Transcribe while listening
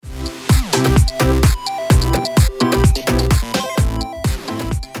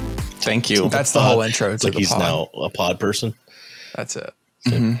Thank you. That's the whole intro to like the he's pod. now a pod person. That's it.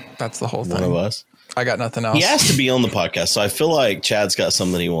 Mm-hmm. That's the whole thing. One of us. I got nothing else. He has to be on the podcast, so I feel like Chad's got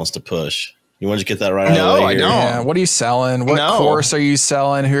something he wants to push. You want to get that right out of the way? No, I here? don't. Yeah, what are you selling? What course are you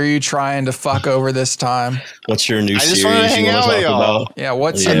selling? Who are you trying to fuck over this time? What's your new I just series wanted to hang you want out to with talk y'all. about? Yeah,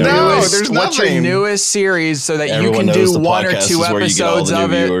 what's Yeah. your No, newest? there's What's your nothing. newest series so that Everyone you can knows do the one or podcast two is where you get all episodes the new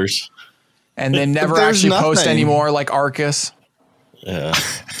of it, viewers. and then never there's actually post nothing. anymore like Arcus? Yeah.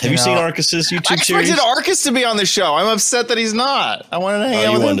 Have you seen Arcus's I YouTube series? expected Arcus to be on the show. I'm upset that he's not. I wanted to hang out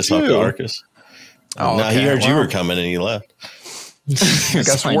You with him wanted to talk too. to Arcus. Oh, No, he okay, heard you well, were coming and he left. I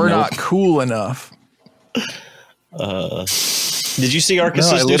guess we're not cool enough. Did you see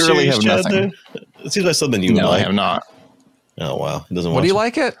Arcus's No, I new literally series, have Chad, nothing. though? It seems like something you would No, I like. have not. Oh, wow. He doesn't What watch do you it.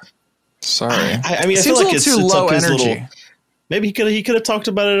 like it? Sorry. I mean, I It feel seems a like little it's too low up his energy. little. Maybe he could have talked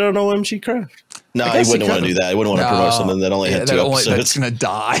about it on OMG Craft. No, he guess he wouldn't want to do could've. that. He wouldn't want to promote something that only had two That's episodes. gonna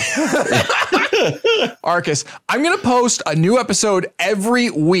die. Arcus, I'm gonna post a new episode every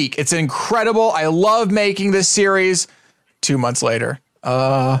week. It's incredible. I love making this series. 2 months later,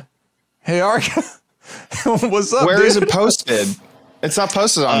 hey Arcus, what's up? Where dude? is it posted? It's not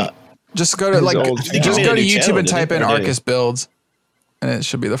posted on. Just go to His old just channel. go He to made a new YouTube channel, and didn't type he? in Or did he? Arcus builds, and it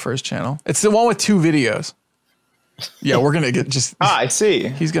should be the first channel. It's the one with 2 videos. Yeah, we're gonna get just. I see.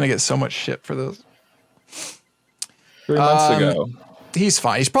 He's gonna get so much shit for this. 3 months ago. He's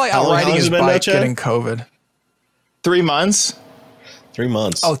fine. He's probably How out long riding has his it been now, bike, Chad? getting COVID. 3 months. 3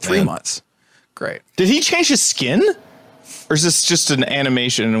 months. Oh, 3 man. months. Great. Did he change his skin? Or is this just an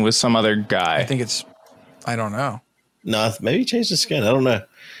animation with some other guy? I think it's. I don't know. No, maybe he changed his skin. I don't know.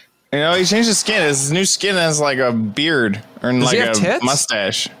 You know, he changed his skin. His new skin has like a beard or Does like he have a tits?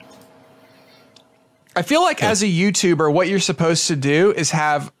 mustache. I feel like as a YouTuber, what you're supposed to do is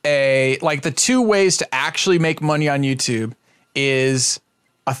have the 2 ways to actually make money on YouTube is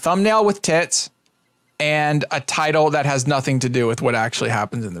a thumbnail with tits and a title that has nothing to do with what actually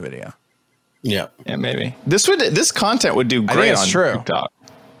happens in the video. Yeah. Yeah, maybe. This content would do think great it's on true. TikTok.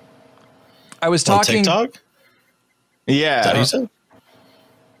 I was On talking. TikTok? Is that Yeah. what you said?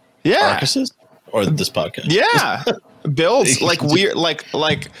 Yeah. Arcus's? Or this podcast? Yeah. Builds like weird like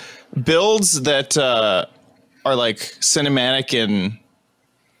builds that are like cinematic and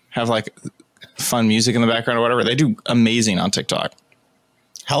have like fun music in the background or whatever. They do amazing on TikTok.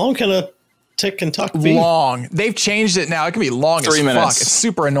 How long can a tick and talk be? Long. They've changed it now. It can be long 3 as minutes. fuck. It's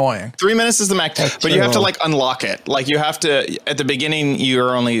super annoying. 3 minutes is the max, but you have to like unlock it. Like you have to at the beginning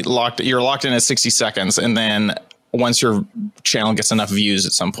you're locked in at 60 seconds, and then once your channel gets enough views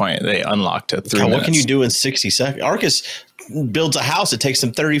at some point, they unlock to 3 minutes. What can you do in 60 seconds? Arcus builds a house. It takes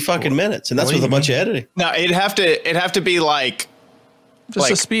him 30 fucking minutes, and that's with a bunch of editing. No, it'd have to be like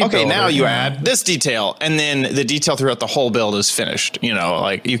Just a speed okay, builder. now you Yeah. add this detail, and then the detail throughout the whole build is finished. You know,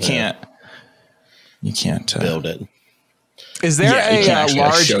 like you can't Build it. Is there Yeah, you can't a actually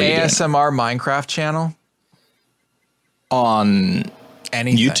large show you doing it. ASMR Minecraft channel? on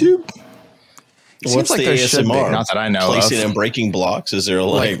Anything? YouTube. Seems What's like the there should be. ASMR? Not that I know Placing of. and breaking blocks? Is there a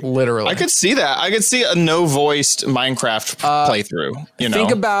Like literally. I could see that. I could see a no voiced Minecraft playthrough. You know,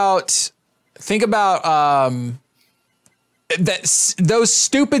 Think about those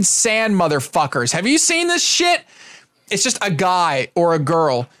stupid sand motherfuckers. Have you seen this shit? It's just a guy or a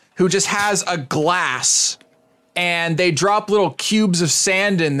girl who just has a glass and they drop little cubes of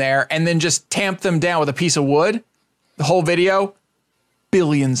sand in there and then just tamp them down with a piece of wood. The whole video,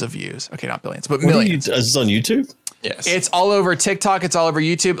 billions of views. Okay, not billions, but millions. Is this on YouTube? yes, It's all over TikTok. It's all over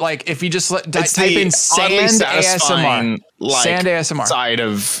YouTube. Like if you just It's type the in oddly sand satisfying, ASMR, like, sand ASMR. side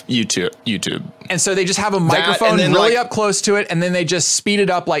of YouTube. And so they just have a microphone then, really like- up close to it, and then they just speed it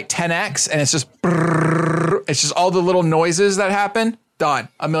up like 10x, and it's just brrrr. It's just all the little noises that happen. Done.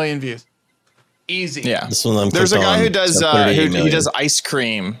 1 million views. Easy. Yeah, This one I'm there's a clicked guy on. who does It's at 38 he million. does ice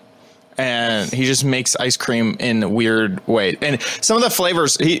cream, and he just makes ice cream in weird ways. And some of the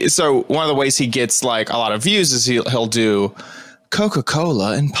flavors. So one of the ways he gets like a lot of views is he'll do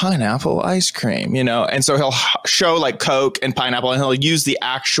Coca-Cola and pineapple ice cream, you know, and so he'll show like Coke and pineapple, and he'll use the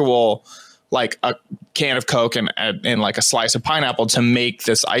actual like a can of Coke and like a slice of pineapple to make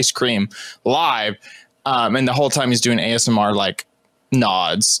this ice cream live. And the whole time he's doing ASMR like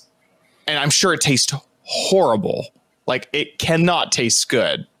nods, and I'm sure it tastes horrible. Like it cannot taste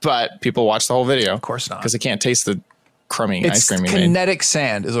good, but people watch the whole video. Of course not. Because they can't taste the crummy ice It's cream you made. kinetic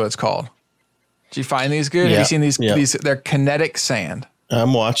sand is what it's called. Did you find these good? Have Yeah. you seen these? Yeah. These they're kinetic sand.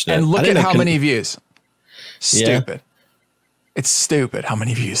 I'm watching it. And I look at didn't know how many views. Stupid. It's stupid how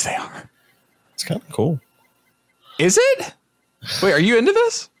many views they are. It's kind of cool. Is it? Wait, are you into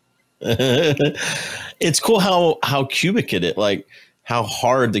this? It's cool how cubic it is. Like how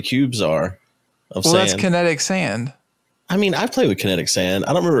hard the cubes are of Well, sand. that's kinetic sand. I mean, I play with kinetic sand.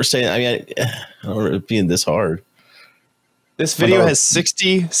 I don't remember saying. I mean, I don't remember it being this hard. This video has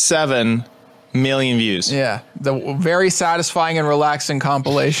 67 million views. Yeah, the very satisfying and relaxing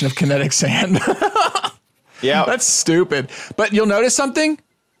compilation of kinetic sand. Yeah, That's stupid. But you'll notice something.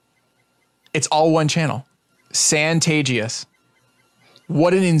 It's all one channel. Sandtagius.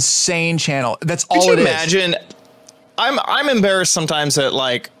 What an insane channel. That's all Could it you is. imagine? I'm embarrassed sometimes at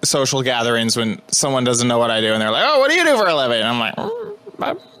like social gatherings when someone doesn't know what I do and they're like, "Oh, what do you do for a living?" And I'm like,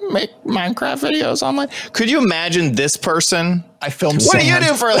 I make Minecraft videos online. Could you imagine this person? I film What do you sand.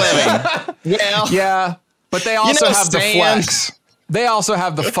 do for a living? Well, Yeah, but they also know, have the sand. flex. They also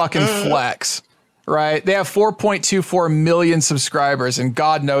have the fucking flex, right? They have 4.24 million subscribers and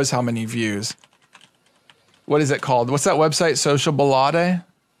God knows how many views. What is it called? What's that website? Social Ballade?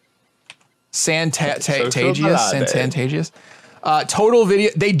 Sandtagius? Total video.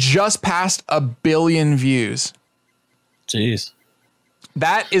 They just passed 1 billion views. Jeez.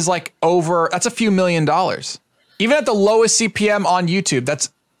 That is like that's a few $1 million. Even at the lowest CPM on YouTube,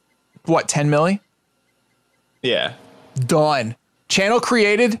 that's what, 10 million? yeah. Done. Channel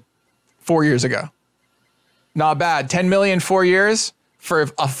created 4 years ago. Not bad. 10 million 4 years for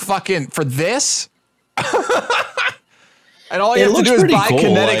this? And all you It have to looks do is pretty buy cool,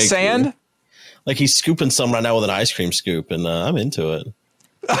 kinetic like- sand? Like he's scooping some right now with an ice cream scoop, and I'm into it.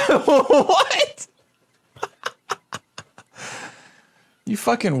 What? You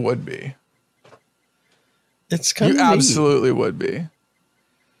fucking would be. It's kind You of absolutely would be.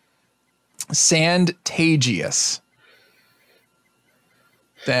 Sandtagius.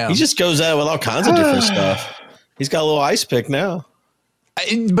 Damn. He just goes out with all kinds of different stuff. He's got a little ice pick now.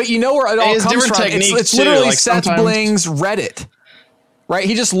 But you know where it all has comes different from. techniques, It's too, literally like Seth sometimes- Bling's Reddit. Right?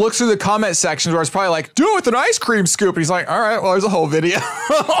 He just looks through the comment sections where it's probably like, do it with an ice cream scoop. And he's like, all right, well, there's a whole video.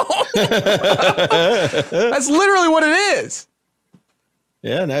 That's literally what it is.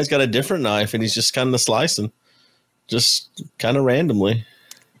 Yeah, now he's got a different knife, and he's just kind of slicing, just kind of randomly.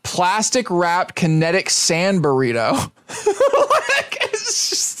 Plastic wrapped kinetic sand burrito. Like, it's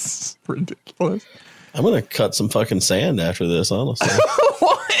just ridiculous. I'm gonna cut some fucking sand after this, honestly.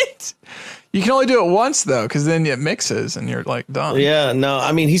 What? You can only do it once though, because then it mixes and you're like done. Yeah, no,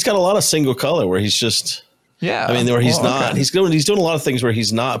 I mean he's got a lot of single color where he's just. Yeah. I mean, where he's Well, not. okay. He's doing a lot of things where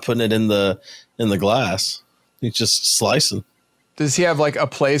he's not putting it in the glass. He's just slicing. Does he have like a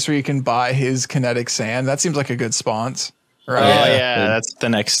place where you can buy his kinetic sand? That seems like a good sponsor, Oh right? yeah, that's the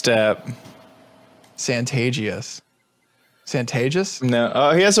next step. Sandtagius. Sandtagius? No,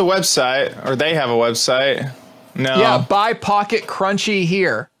 oh, he has a website, or they have a website. No, Yeah, buy Pocket Crunchy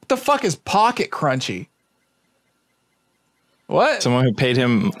here. What the fuck is Pocket Crunchy? What? someone who paid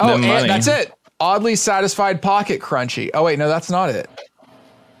him the Oh, money. and that's it. Oddly satisfied Pocket Crunchy. Oh wait, no, that's not it.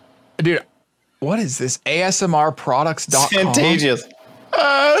 Dude, what is this? ASMRproducts.com. Sandtagius.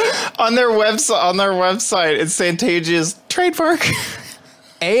 On their website, it's Sandtagius trademark.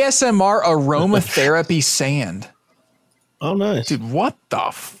 ASMR aromatherapy sand. Oh, nice. Dude, what the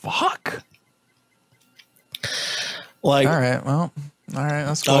fuck? Like, All right, well, all right,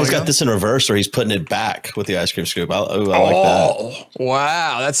 that's cool. oh, he's I got guess. this in reverse, or he's putting it back with the ice cream scoop. I like that. Oh,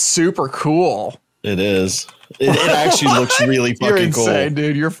 wow, that's super cool. It is. It actually looks really You're fucking cool. insane,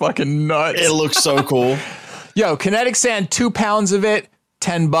 dude. You're fucking nuts. It looks so cool. Yo, kinetic sand, 2 pounds of it,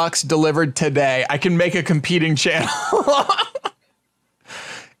 $10 delivered today. I can make a competing channel.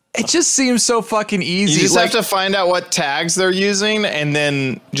 It just seems so fucking easy. You just Like, have to find out what tags they're using and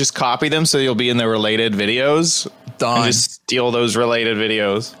then just copy them so you'll be in the related videos. Done. And just steal those related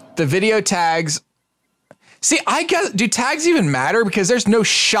videos. the video tags. See, I guess, do tags even matter? Because there's no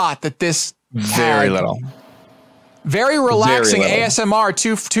shot that this Very tag- little. Very relaxing Very little. ASMR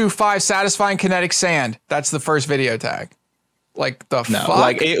 225 satisfying kinetic sand. That's the first video tag. Like the No, fuck?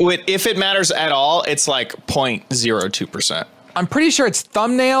 like it would, if it matters at all, it's like 0.02%. I'm pretty sure it's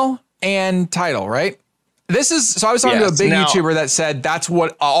thumbnail and title, right? This is so I was talking to a Yes. big Now- YouTuber that said that's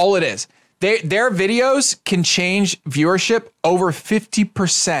what all it is. Their videos can change viewership over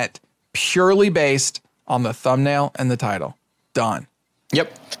 50% purely based on the thumbnail and the title. Done.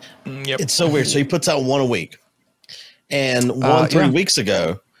 Yep. Yep. It's so weird. So he puts out one a week, and one 3 yeah. weeks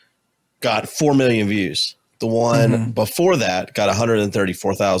ago got 4 million views. The one before that got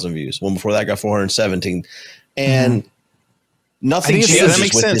 134,000 views. One before that got 417, and nothing I think it's- changes that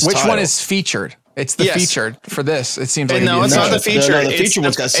makes with sense. this Which one title. is featured? It's the Yes. featured for this. It seems like And no, it'd it's be not the No, feature. no, the It's feature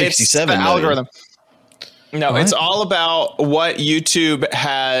one's got it's 67 the million. algorithm. No, What? it's all about what YouTube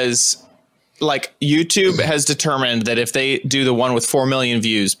has like YouTube has determined that if they do the one with 4 million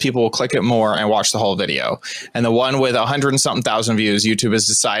views, people will click it more and watch the whole video. And the one with 100 and something thousand views, YouTube has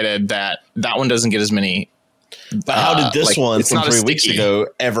decided that one doesn't get as many. But how did this one from 3 weeks sticky ago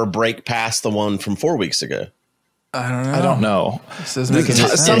ever break past the one from 4 weeks ago? I don't know. This doesn't make any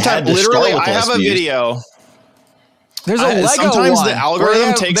sense. Sometimes, literally, I have a video. There's a Lego sometimes one the algorithm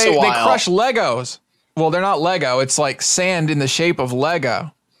where takes they a while. They crush Legos. Well, they're not Lego. It's like sand in the shape of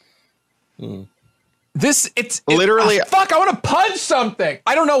Lego. It's literally. Fuck! I want to punch something.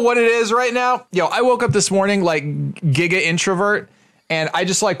 I don't know what it is right now. Yo, I woke up this morning like giga introvert, and I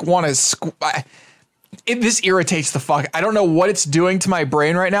just like want to. This irritates the fuck. I don't know what it's doing to my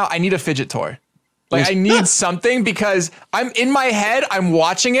brain right now. I need a fidget toy. Like I need something because I'm in my head. I'm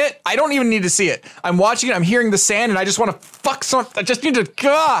watching it. I don't even need to see it. I'm watching it. I'm hearing the sand, and I just want to fuck something. I just need to.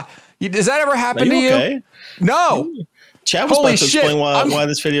 Does that ever happen to you? Okay? No. Chad was Holy about to shit. explain why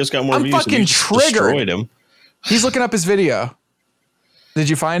this video's got more I'm views. fucking And you triggered. destroyed him. He's looking up his video. Did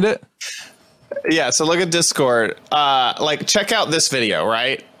you find it? Yeah. So look at Discord. Like check out this video.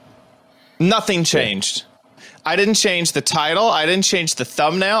 Right. Nothing changed. I didn't change the title. I didn't change the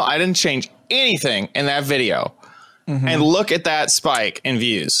thumbnail. I didn't change anything in that video. And look at that spike in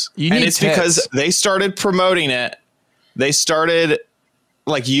views. And it's because they started promoting it. They started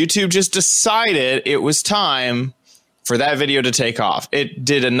like YouTube just decided it was time for that video to take off. It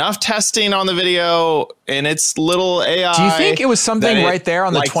did enough testing on the video and its little AI. Do you think it was something right there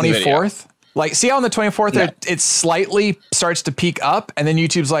on the 24th? Like, see how on the 24th, it slightly starts to peak up, and then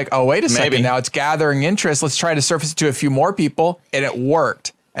YouTube's like, oh, wait a second, now it's gathering interest. Let's try to surface it to a few more people, and it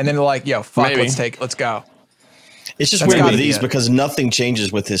worked. And then they're like, yo, fuck, let's go. It's just weird with these because nothing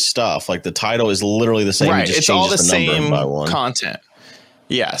changes with his stuff. Like the title is literally the same. Right, Just it's all the same by one. content.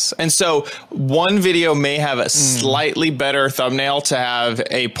 Yes. And so one video may have a slightly better thumbnail to have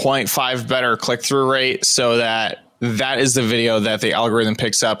a 0.5 better click-through rate so that is the video that the algorithm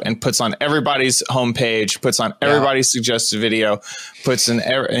picks up and puts on everybody's homepage, puts on everybody's suggested video, puts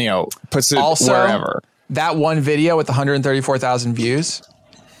it also, wherever. That one video with 134,000 views,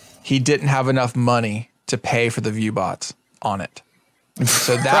 he didn't have enough money to pay for the view bots on it.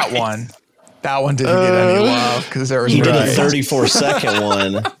 So that one didn't get any love because there was he did a 34-second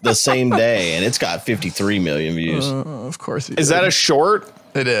one the same day, and it's got 53 million views. Of course, is that a short?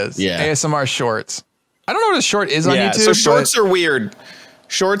 It is. Yeah, ASMR shorts. I don't know what a short is on YouTube. So shorts are weird.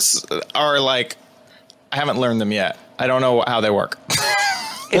 Shorts are like I haven't learned them yet. I don't know how they work.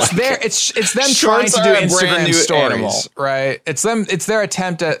 It's them trying to do Instagram stories, right? It's their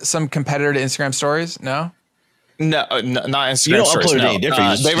attempt at some competitor to Instagram stories. No, not Instagram you don't stories. Upload any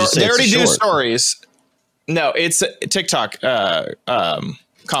different. They already do stories. No, it's a TikTok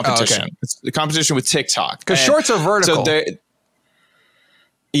competition. It's the competition with TikTok because shorts are vertical. So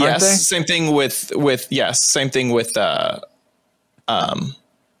yes, same thing with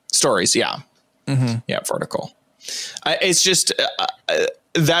stories. Yeah, yeah, vertical. It's just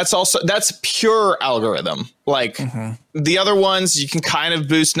that's pure algorithm. Like the other ones, you can kind of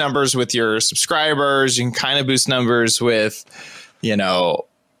boost numbers with your subscribers. You can kind of boost numbers with, I don't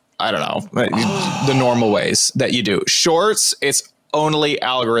know, the normal ways that you do. Shorts, it's only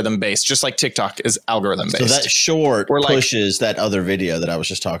algorithm based, just like TikTok is algorithm based. So that short pushes that other video that I was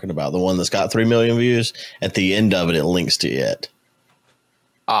just talking about, the one that's got 3 million views. At the end of it, it links to it.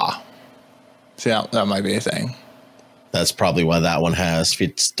 So that might be a thing. That's probably why that one has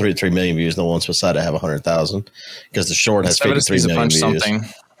 3 million views. The ones beside it have 100,000 because the short has 53 million views.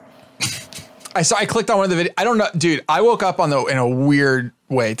 I clicked on one of the videos. I don't know, dude. I woke up in a weird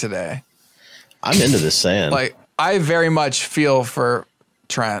way today. I'm into this sand. Like I very much feel for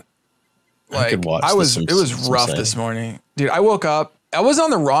Trent. Like it was rough this morning, dude. I woke up. I was on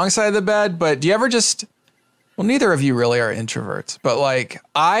the wrong side of the bed, but do you ever just? Well, neither of you really are introverts, but like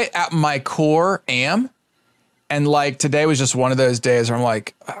I, at my core, am. And like today was just one of those days where I'm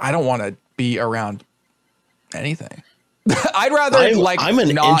like, I don't want to be around anything. I'd rather I'm an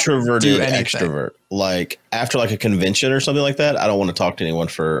introverted extrovert. Like after like a convention or something like that, I don't want to talk to anyone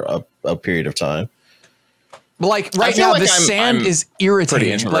for a period of time. Like right now, the sand is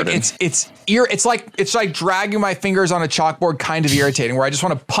irritating. Like it's like dragging my fingers on a chalkboard, kind of irritating. Where I just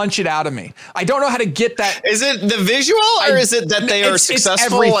want to punch it out of me. I don't know how to get that. Is it the visual, or is it that they are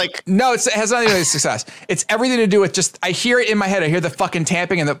successful? No, it has nothing to do with success. It's everything to do with just. I hear it in my head. I hear the fucking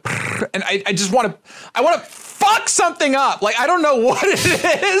tamping and I just want to. I want to fuck something up. Like I don't know what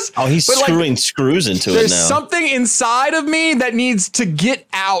it is. Oh, he's screwing screws into it now. There's something inside of me that needs to get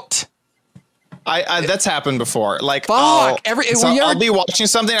out. I that's happened before. Like, Fuck. I'll be watching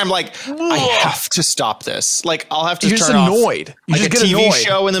something. I'm like, I have to stop this. Like, I'll have to You're turn just off annoyed. You like just a get TV annoyed.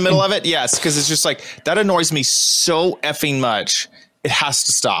 show in the middle of it. Yes, because it's just like that annoys me so effing much. It has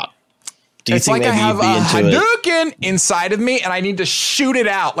to stop. Do you It's think like I maybe have you'd a be into it? Hadouken inside of me, and I need to shoot it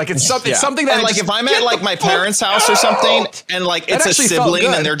out. Like it's something, Yeah. something that and I like just if I'm get at like the my fuck parents' house or something, out. and like That it's a actually felt sibling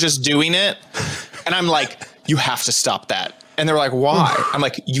good. and they're just doing it, and I'm like, you have to stop that. And they're like, why? I'm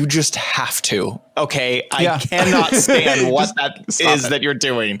like, you just have to. Okay. I cannot stand what that is that you're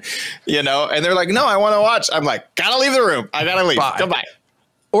doing, you know? And they're like, no, I want to watch. I'm like, gotta leave the room. I gotta leave. Bye. Goodbye.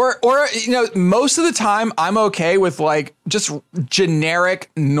 Or you know, most of the time I'm okay with like just generic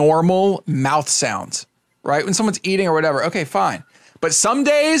normal mouth sounds, right? When someone's eating or whatever, okay, fine. But some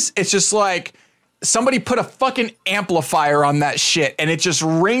days it's just like somebody put a fucking amplifier on that shit and it just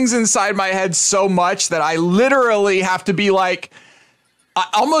rings inside my head so much that I literally have to be like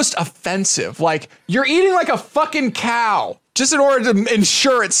almost offensive. Like, you're eating like a fucking cow just in order to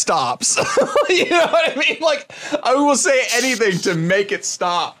ensure it stops. You know what I mean? Like, I will say anything to make it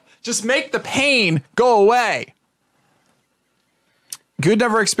stop. Just make the pain go away. Good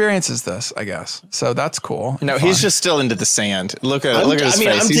never experiences this, I guess. So that's cool. No, Fine. he's just still into the sand. Look at his face.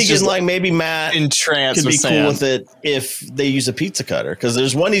 I'm He's thinking just like maybe Matt entranced could be with cool sand. with it if they use a pizza cutter, because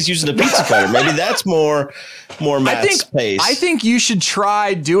there's one he's using a pizza cutter. Maybe that's more Matt's pace. I think you should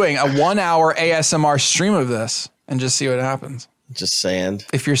try doing a 1 hour ASMR stream of this and just see what happens. Just sand.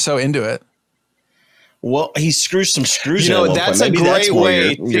 If you're so into it. Well, he screws some screws. You in at know, one that's point. a Maybe great more way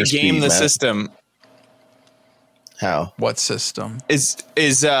your to game speed, the Matt. system. How? What system? Is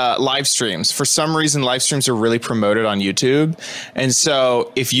live streams. For some reason, live streams are really promoted on YouTube. And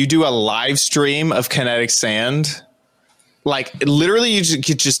so if you do a live stream of kinetic sand, like literally you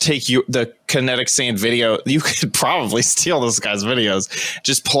could just take the kinetic sand video. You could probably steal this guy's videos.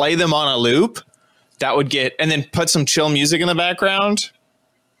 Just play them on a loop. That would get, and then put some chill music in the background.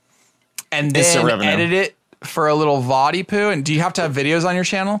 And Instant then revenue. edit it for a little Vadi poo. And do you have to have videos on your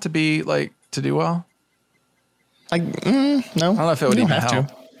channel to be like, to do well? Like, no. I don't know if it would you even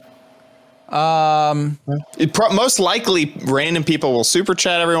don't help. Most likely random people will super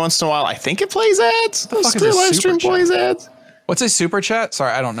chat every once in a while. I think it plays ads. fuck is The a live super stream chat? plays ads. What's a super chat?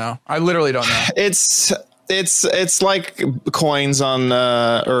 Sorry, I don't know. I literally don't know. It's like coins on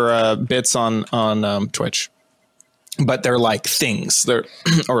or bits on Twitch, but they're like things. They're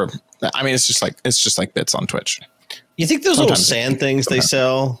or I mean, it's just like bits on Twitch. You think those little Sometimes. sand things they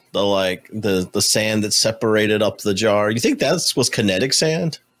sell, the sand that's separated up the jar, you think was kinetic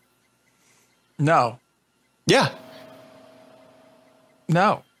sand? No. Yeah.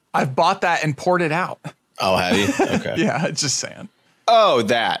 No. I've bought that and poured it out. Oh, have you? Okay. Yeah, it's just sand. Oh,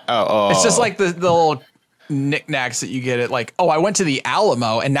 that. Oh. It's just like the little knickknacks that you get at like, oh, I went to the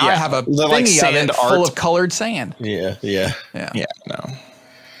Alamo and now I Yeah, have a the, like, thingy sand of it full art. of colored sand. Yeah. Yeah. Yeah.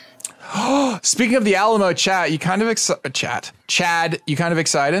 No. Speaking of the Alamo Chad, you kind of excited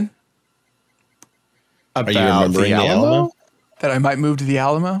Are you remembering the Alamo? that I might move to the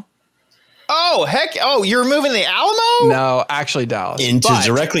Alamo? Oh heck! Oh, you're moving the Alamo? No, actually Dallas. But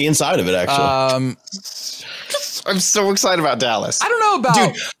Directly inside of it, actually. I'm so excited about Dallas. I don't know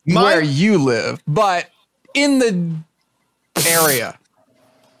about Dude, where you live, but in the area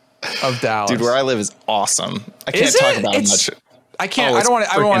of Dallas. Dude, where I live is awesome. I can't Is talk it? about it It's- much. I can't. Oh, I don't want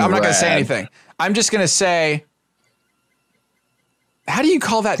to. I'm not going to say rad. anything. I'm just going to say. How do you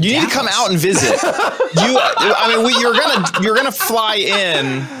call that? You need to come out and visit. You're gonna fly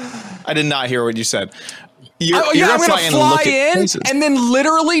in. I did not hear what you said. You're I'm gonna going to and fly look at in places. and then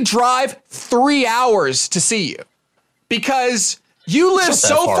literally drive 3 hours to see you because you live It's not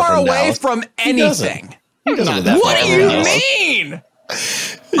that so far far from away Dallas. from He doesn't. anything. He doesn't live that What far do from you Dallas. mean?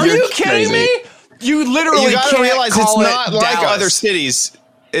 Are You're you kidding crazy. me? You literally You gotta can't realize it's call not it like Dallas. other cities.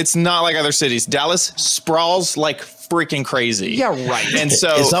 It's not like other cities. Dallas sprawls like freaking crazy. Yeah, right. And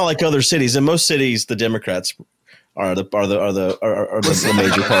so It's not like other cities. In most cities, the Democrats are the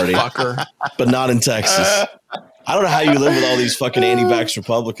major party, Fucker. but not in Texas. I don't know how you live with all these fucking anti-vax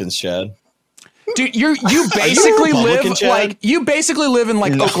Republicans, Chad. Dude, you basically Republican, live Chad? like you basically live in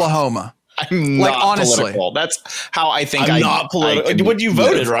like Oklahoma. I'm like, not honestly. political. That's how I think I'm not political. I can What you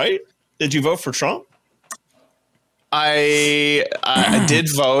voted, live. right? Did you vote for Trump? I did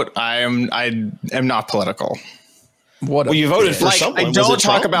vote. I am not political. What? Well, you voted for Like someone. I Was don't it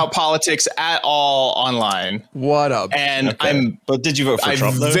talk Trump? about politics at all online. What a And Okay. But did you vote for I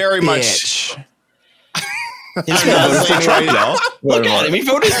Trump? Though? very much bitch. He's not voting for Trump, y'all. Look Whatever. at him. He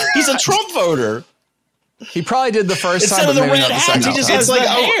voted. He's a Trump voter. He probably did the first Instead time, of but the maybe red not the hats, second he just time. has It's like,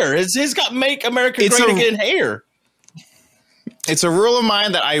 the oh, hair. He's got "Make America it's Great a- Again" hair. It's a rule of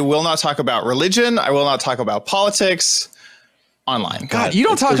mine that I will not talk about religion. I will not talk about politics online. God, you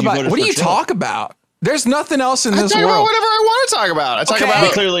don't talk about. What do you talk about? There's nothing else in this talk world. about whatever I want to talk about. I talk Okay.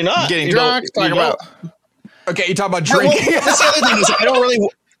 about Clearly not. getting You drunk. don't- Talk you about. Okay, you talk about Well, drinking. that's the other thing is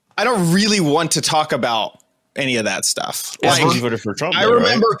I don't really want to talk about any of that stuff. That's Like, because you voted for Trump. I though, right?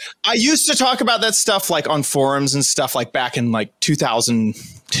 remember I used to talk about that stuff like on forums and stuff like back in like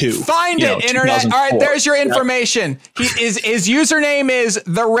 2002. Find you it, know, internet. All right, 2004. there's your information. His username is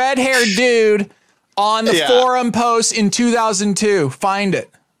the red-haired dude on the Yeah. forum post in 2002. Find it.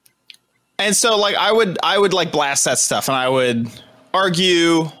 And so like I would like blast that stuff and I would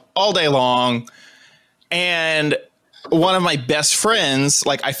argue all day long. And one of my best friends,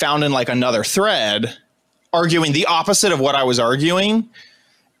 like I found in like another thread arguing the opposite of what I was arguing.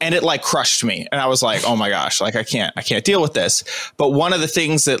 And it like crushed me. And I was like, oh my gosh, like I can't deal with this. But one of the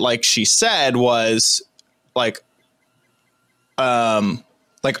things that like she said was like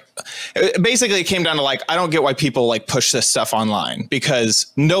basically it came down to like, I don't get why people like push this stuff online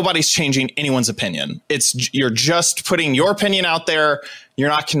because nobody's changing anyone's opinion. You're just putting your opinion out there. You're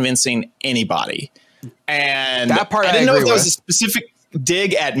not convincing anybody. And That part I didn't know if agree that was with. a specific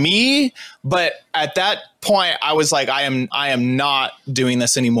dig at me, but at that point I was like, I am not doing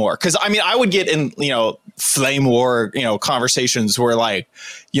this anymore. Cause I mean, I would get in, flame war, conversations where like,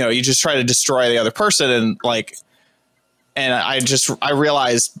 you just try to destroy the other person and like, and I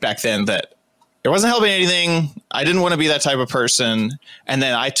realized back then that it wasn't helping anything. I didn't want to be that type of person. And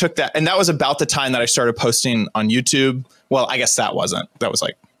then I took that, and that was about the time that I started posting on YouTube. Well, I guess that was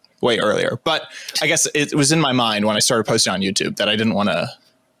like way earlier, but I guess it was in my mind when I started posting on YouTube that I didn't want to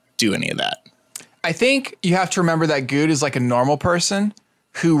do any of that. I think you have to remember that Good is like a normal person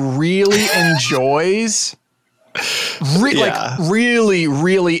who really enjoys, Yeah. really,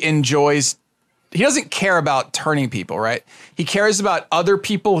 really enjoys. He doesn't care about turning people, right? He cares about other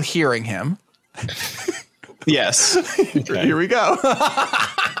people hearing him. Yes. Here we go.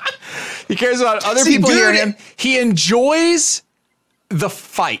 He cares about other See, people Good- hearing him. He enjoys the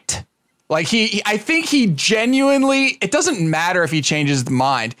fight. Like I think he genuinely, it doesn't matter if he changes his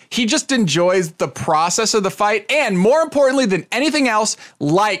mind. He just enjoys the process of the fight. And more importantly than anything else,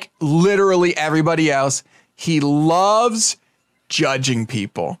 like literally everybody else, he loves judging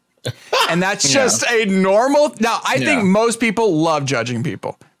people. And that's just a normal. Now, I think most people love judging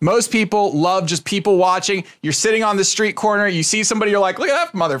people. Most people love just people watching. You're sitting on the street corner. You see somebody. You're like, look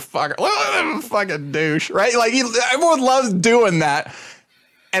at that motherfucker. Look at that fucking douche. Right. Like everyone loves doing that.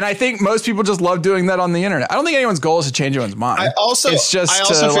 And I think most people just love doing that on the internet. I don't think anyone's goal is to change anyone's mind. It's just I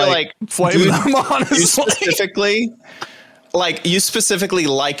also to feel like flame Dude, them, honestly. you specifically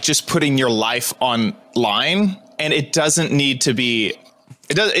like just putting your life online, and it doesn't need to be.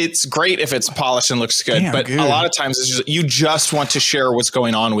 It's great if it's polished and looks good, Damn, but good. a lot of times you just want to share what's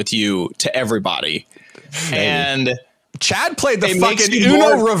going on with you to everybody. And Chad played the It makes fucking me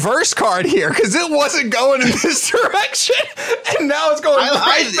Uno more- reverse card here because it wasn't going in this direction, and now it's going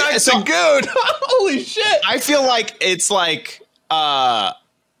right back so- to good. Holy shit! I feel like it's like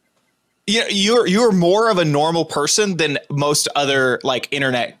you're more of a normal person than most other like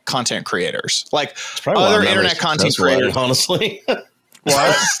internet content creators. Like Probably why I'm other not internet very content successful at it, creators. honestly. But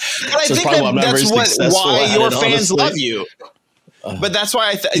I So think probably why I'm not that's very successful why at your it, fans honestly. love you. But that's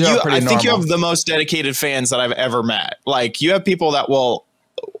why You're pretty I think you normal. have the most dedicated fans that I've ever met. Like you have people that will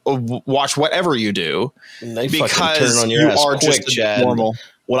watch whatever you do And they because fucking turn on your you ass are quick, just Chad. normal.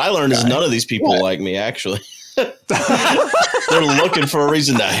 What I learned is none of these people What? like me, actually. They're looking for a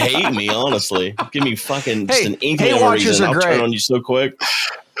reason to hate me, honestly. Give me fucking just Hey, an inkling hate of a watchers reason. are I'll great. turn on you so quick.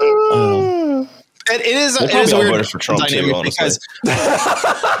 It is We'll it is probably a all weird voted for Trump too, dynamic honestly.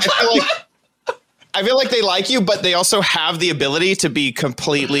 because I feel like they like you, but they also have the ability to be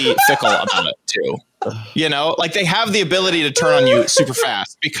completely fickle about it too. You know, like they have the ability to turn on you super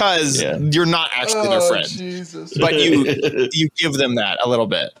fast because Yeah. you're not actually their friend, Jesus. but you give them that a little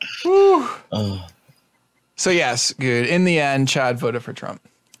bit. So yes, good. In the end, Chad voted for Trump.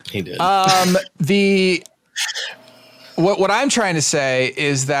 He did. What I'm trying to say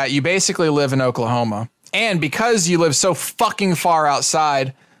is that you basically live in Oklahoma, and because you live so fucking far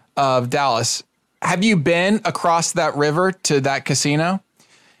outside of Dallas, have you been across that river to that casino?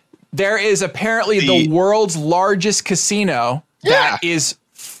 There is apparently the world's largest casino that is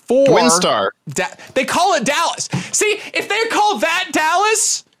for WinStar. They call it Dallas. See, if they call that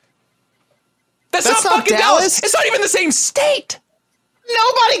Dallas, that's not fucking Dallas. It's not even the same state.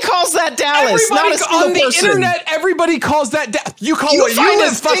 Nobody calls that Dallas. Everybody Not a single on the person. internet, everybody calls that. You call You what you find a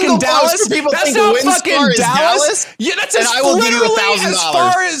live fucking single post Dallas? where people That's think not WinStar fucking is Dallas. Dallas, Yeah, that's and as I will give you literally $1,000. as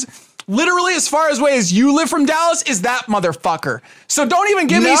far as literally as far away as you live from Dallas is that motherfucker. So don't even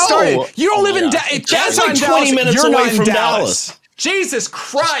get me No. started. You don't live in Dallas. If Chad's like not in 20 Dallas, minutes you're away not in from Dallas. Dallas. Jesus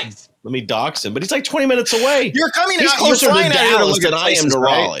Christ. Let me dox him, but he's like 20 minutes away. You're coming He's out. closer You're to flying out here to Dallas look at than I am places, to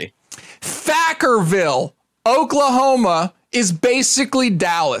right? Raleigh. Thackerville, Oklahoma is basically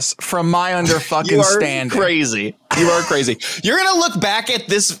Dallas from my You fucking are standing. crazy. You are crazy. You're gonna look back at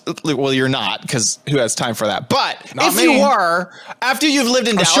this. Well, you're not, because who has time for that? But Not if me. you were, after you've lived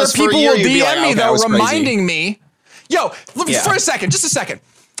in I'm Dallas sure for people a year, will you'd be DM like, me okay, I though, was crazy. reminding me. Yo, Yeah. for a second, just a second.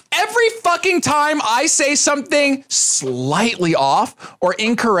 Every fucking time I say something slightly off or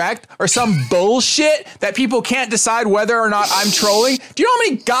incorrect or some bullshit that people can't decide whether or not I'm trolling, do you know how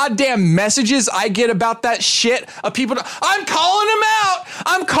many goddamn messages I get about that shit of people? I'm calling him out.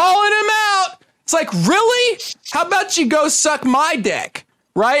 I'm calling him out. It's like, really? How about you go suck my dick?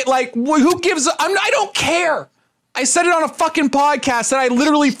 Right? Like, who gives a, I don't care. I said it on a fucking podcast that I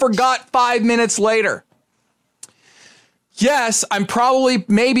literally forgot 5 minutes later. Yes, I'm probably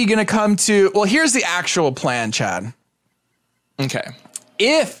maybe going to come to, well, here's the actual plan, Chad. Okay.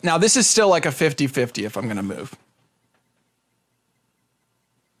 Now this is still like a 50-50 if I'm going to move,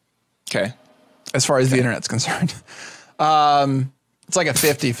 Okay. as far as the internet's concerned. It's like a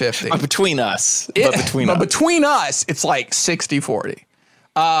 50-50. Between us. But between us, it's like 60-40.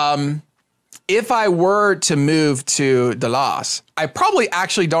 If I were to move to Dallas, I probably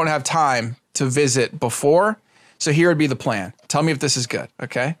actually don't have time to visit before. So here would be the plan. Tell me if this is good,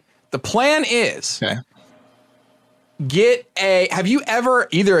 okay? The plan is Okay. have you ever,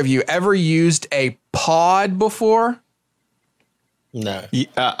 either of you, ever used a pod before? No.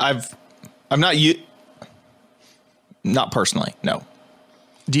 Not personally. No.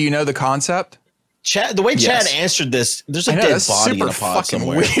 Do you know the concept? Chad, the way Yes. Chad answered this, there's a I know, dead that's body in super a pod fucking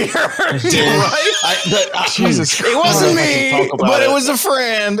somewhere. weird. Right? Jesus It wasn't me, talk about but it it. was a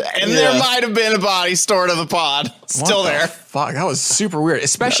friend, and there Yeah. might have been a body stored in the pod. Still What the there. Fuck, that was super weird.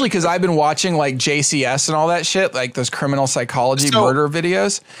 Especially because I've been watching like JCS and all that shit, like those criminal psychology So- murder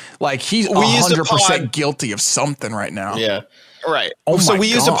videos. Like he's We used a 100% pod- guilty of something right now. Yeah. Right. Oh so my we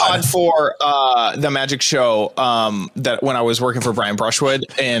used a God. pod for the magic show that when I was working for Brian Brushwood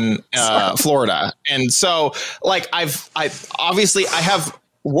in Florida. And so like I obviously I have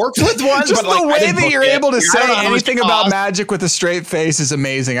worked with one, Just but like the I way didn't that book you're it. able to I say don't know how much anything it about cost. magic with a straight face is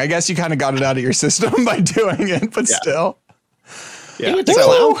amazing. I guess you kind of got it out of your system by doing it, but Yeah. still. He Yeah. went to So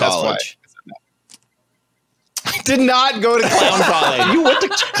clown that's why. college. I did not go to clown college. You went to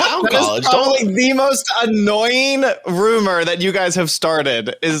clown That is college. probably the most annoying rumor that you guys have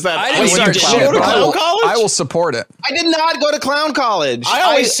started is that I went didn't start to did shit, you go to but I clown will- college? I will support it. I did not go to clown college. I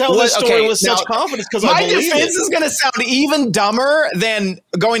always tell this story okay, with such now, confidence because I my believe defense it. is going to sound even dumber than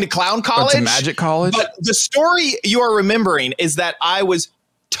going to clown college. to magic college? But the story you are remembering is that I was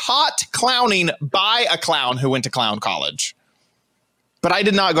taught clowning by a clown who went to clown college. But I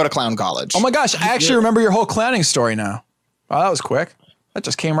did not go to clown college. Oh my gosh, I actually remember your whole clowning story now. Oh, that was quick. That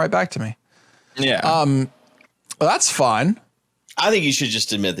just came right back to me. Yeah. Well, that's fun. I think you should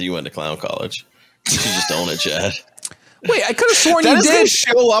just admit that you went to clown college. You should just own it, Chad. Wait, I could have sworn that you is going did. to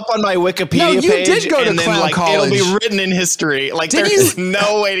show up on my Wikipedia No, you page. did go to and then, clown like, college. It'll be written in history. Like, Did there's you?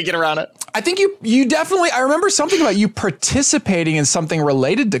 no way to get around it. I think you definitely. I remember something about you participating in something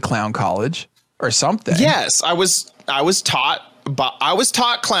related to clown college or something. Yes, I was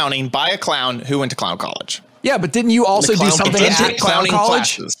taught clowning by a clown who went to clown college. Yeah, but didn't you also do clown- something I at did clown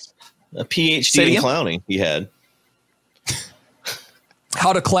college? classes. A Say it PhD in again? clowning he had.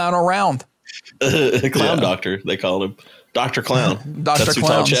 How to clown around, A clown doctor, they called him. Dr. Clown. Dr. That's who taught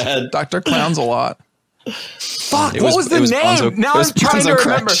Clowns. Chad. Dr. Clowns a lot. Fuck, It what was- was the it was name? Bonzo- Now it was I'm trying to Bonzo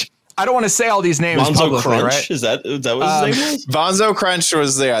remember. Crunch. I don't want to say all these names Bonzo publicly, Crunch? right? Is that what his name was? Bonzo Crunch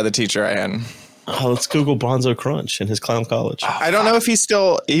was the teacher I had. Oh, let's Google Bonzo Crunch in his clown college. I don't know if he's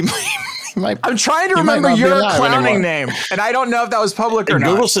still. He might. I'm trying to He might remember not be your alive clowning anymore. name, and I don't know if that was public or And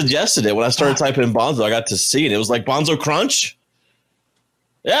not. Google suggested it when I started typing in Bonzo. I got to see it. It was like Bonzo Crunch.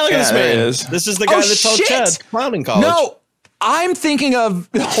 Yeah, look at Yeah, this there man. it is. This is the guy that taught shit. Chad clowning college. No, I'm thinking of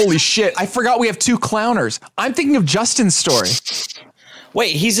holy shit. I forgot we have two clowners. I'm thinking of Justin's story.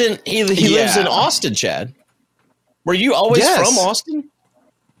 Wait, he lives in Austin, Chad. Were you always Yes. from Austin?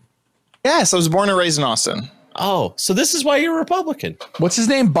 Yes, I was born and raised in Austin. Oh, so this is why you're a Republican. What's his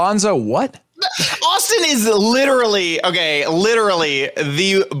name? Bonzo what? Austin is literally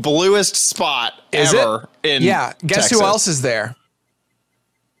the bluest spot Is ever in Yeah, guess who Texas. else is there?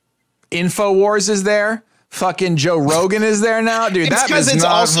 InfoWars is there. Fucking Joe Rogan is there now, dude. It's that because is it's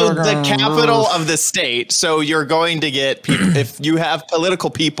not also the fucking- capital of the state, so you're going to get people. If you have political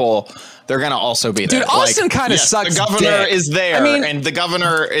people they're gonna also be there. Dude, Austin kind of sucks. The governor dick. is there, I mean, and the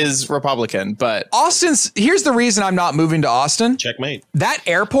governor is Republican. But here's the reason I'm not moving to Austin. Checkmate. That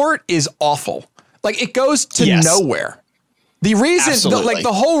airport is awful. Like it goes to nowhere. The reason,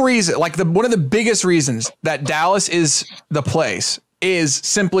 the whole reason, one of the biggest reasons that Dallas is the place is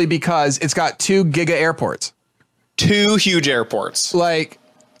simply because it's got 2 giga airports. 2 huge airports. Like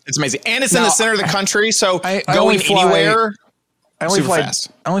it's amazing, and it's in the center of the country, so I going anywhere. I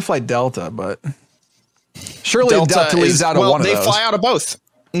only fly Delta, but surely Delta leaves out of one of those. They fly out of both.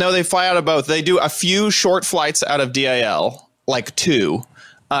 No, they fly out of both. They do a few short flights out of DIL, like 2.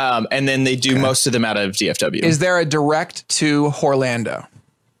 And then they do most of them out of DFW. Is there a direct to Orlando?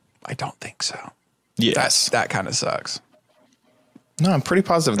 I don't think so. Yes. That kind of sucks. No, I'm pretty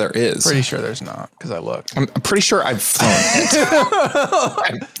positive there is. Pretty sure there's not because I looked. I'm pretty sure I've flown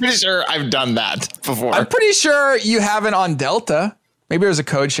it. I'm pretty sure I've done that before. I'm pretty sure you haven't on Delta. Maybe there's a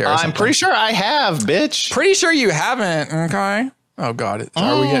code share or something. I'm pretty sure I have, bitch. Pretty sure you haven't. Okay. Oh God!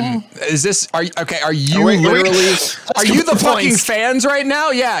 Are we getting? Is this? Are you literally? Are you the fucking fans right now?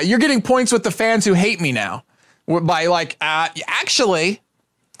 Yeah, you're getting points with the fans who hate me now. By actually,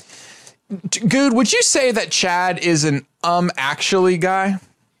 Good. Would you say that Chad is an actually guy?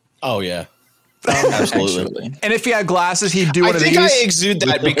 Oh yeah, absolutely. And if he had glasses, he'd do one of these. I think I exude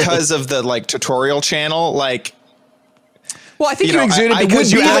that because of the tutorial channel, like. Well, I think you exude it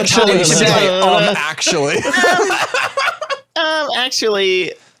because you actually say actually.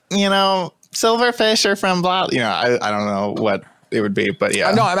 Actually, silverfish are from blah. I don't know what it would be, but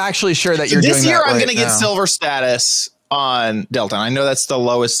yeah. No, I'm actually sure that you're doing that. This year, I'm going to get silver status on Delta. I know that's the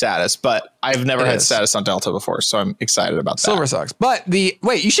lowest status, but I've never had status on Delta before, so I'm excited about that. Silver sucks, but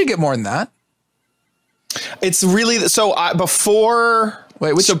wait, you should get more than that. It's really before.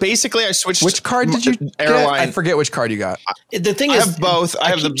 Wait, so basically, I switched. Which card did you get? I forget which card you got. The thing is, I have both.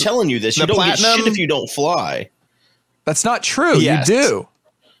 I keep telling you this. You don't get shit if you don't fly. That's not true. Yes. You do.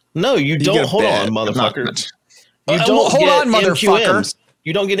 No, you don't. Hold on, motherfucker. You don't hold on, motherfucker.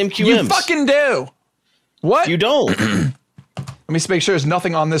 You don't get MQMs. You fucking do. What? You don't. Let me make sure there's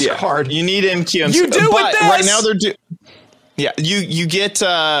nothing on this card. You need MQMs. You do with this. Right now they're Yeah, you get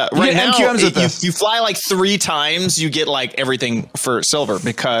right now MQMs with this. You fly like 3 times, you get like everything for silver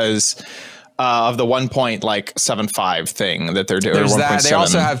because of the 1.75 thing that they're doing. There's that. They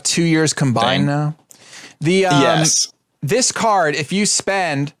also have 2 years combined now. Yes. This card, if you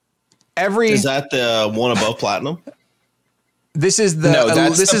spend is that the one above platinum? This is the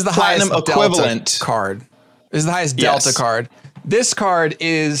this is the highest equivalent Delta card. This is the highest Delta card. This card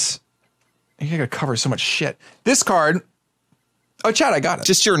is you gotta cover so much shit. This card. Oh, Chad, I got it.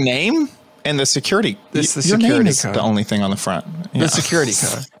 Just your name and the security. Your security name is code. The only thing on the front. The security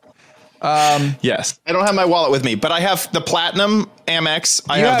code. Yes, I don't have my wallet with me, but I have the platinum Amex.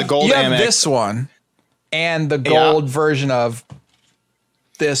 I have the gold you Amex. have this one and the gold version of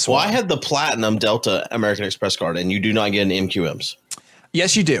this one. Well, I had the platinum Delta American Express card, and you do not get any MQMs.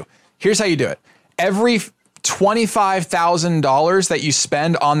 Yes, you do. Here's how you do it. Every $25,000 that you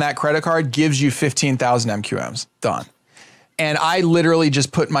spend on that credit card gives you 15,000 MQMs. Done. And I literally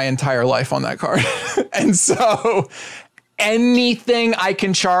just put my entire life on that card. And so anything I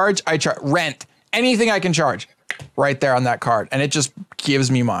can charge, I charge. Rent, anything I can charge right there on that card. And it just gives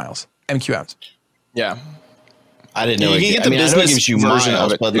me miles, MQMs. Yeah. I didn't know. You can get the business gives you version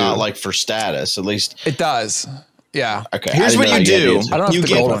miles, of it, but too. not like for status. At least it does. Yeah. Okay. Here's what you do. I don't know if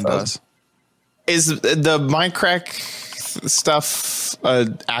the gold one does. Is the Minecraft stuff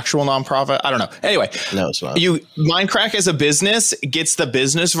actual nonprofit? I don't know. Anyway, no, it's not. Minecraft as a business gets the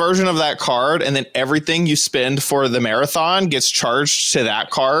business version of that card, and then everything you spend for the marathon gets charged to that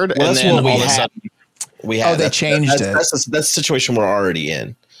card. Well, and that's then what all of a sudden, we had. They changed it. That's the situation we're already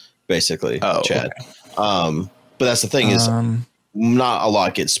in, basically. Chad. Okay. But that's the thing is, not a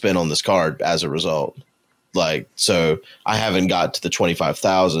lot gets spent on this card as a result. Like, so I haven't got to the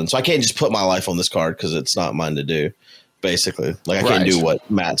 25,000, so I can't just put my life on this card because it's not mine to do. Basically, like I can't do what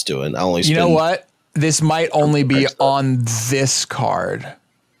Matt's doing. I only. You know what? This might only be on this card.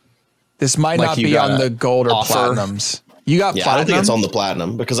 This might not be on the gold or platinums. You got platinum? I don't think it's on the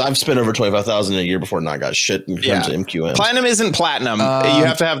platinum because I've spent over 25,000 a year before and not got shit in terms of MQM. Platinum isn't platinum. You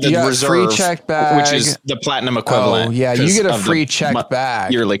have to have the reserve, free check bag, which is the platinum equivalent. Oh, yeah, you get a free check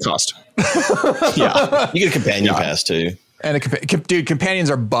bag. Yearly cost. Yeah, you get a companion pass too. And dude, companions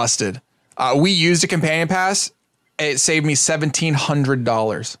are busted. We used a companion pass. It saved me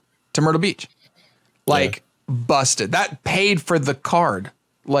 $1,700 to Myrtle Beach. Busted. That paid for the card.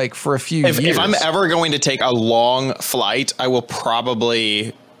 Like for a few years. If I'm ever going to take a long flight, I will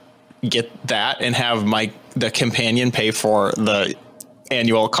probably get that and have the companion pay for the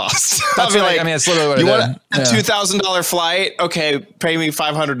annual cost. That's I'll be right. I mean, it's literally what you it want is. a Yeah. $2,000 flight? Okay, pay me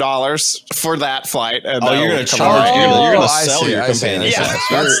 $500 for that flight. And Oh, you're that'll going to cover charge. it. You're going to I sell see, your I see. companion. Yeah.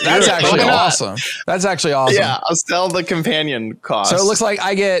 That's actually Why not? awesome. That's actually awesome. Yeah, I'll sell the companion cost. So it looks like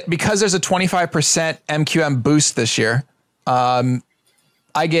I get, because there's a 25% MQM boost this year,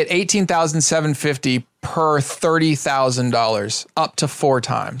 I get $18,750 per $30,000 up to 4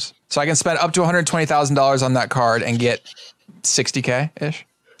 times. So I can spend up to $120,000 on that card and get 60K ish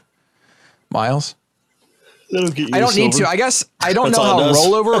miles. I don't need to. I guess I don't That's know how all it does.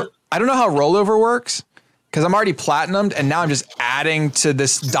 rollover. I don't know how rollover works because I'm already platinumed and now I'm just adding to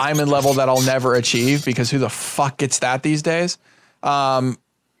this diamond level that I'll never achieve because who the fuck gets that these days?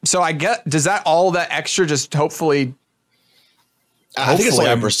 So I get, does that all that extra just hopefully? I think it's like a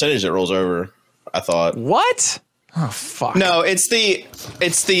Hopefully. percentage that rolls over. I thought. What? Oh fuck. No, it's the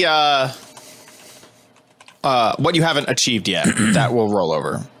what you haven't achieved yet that will roll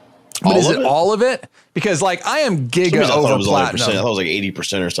over. But is all it of it? all of it? Because like I am I giga thought it over was 100%. I thought platinum. it was like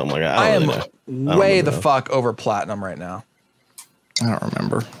 80% or something like that. I don't am really know. I don't way remember the that. fuck over platinum right now. I don't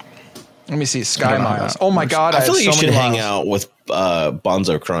remember. Let me see Sky know how Miles. that Oh my god, I feel like have you so should many hang miles. out with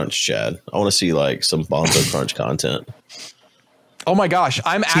Bonzo Crunch, Chad. I want to see like some Bonzo Crunch content. Oh my gosh,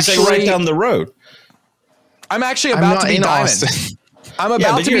 I'm He's actually like right down the road. I'm actually I'm about not to be in diamond. Austin. I'm Yeah,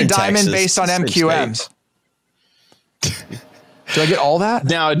 about but to you're be in diamond Texas. based on Same MQMs. Do I get all that?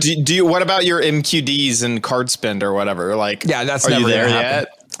 Now, do you? What about your MQDs and card spend or whatever? Like, Yeah, that's are never you there gonna happen.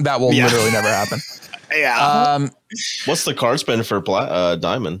 yet? That will Yeah. literally never happen. Yeah. What's the card spend for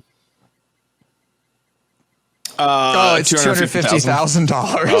diamond? Oh, it's $250,000.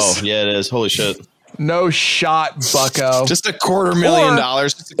 Oh, yeah, it is. Holy shit. No shot, bucko. Just $250,000.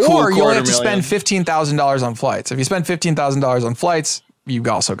 Just a cool or you only have to $250,000. spend $15,000 on flights. If you spend $15,000 on flights, you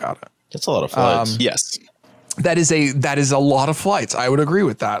also got it. That's a lot of flights. Yes. That is a lot of flights. I would agree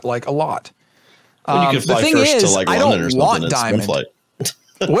with that. Like a lot. When you could the fly thing first to is, like I London don't or something want and spend diamond. flight.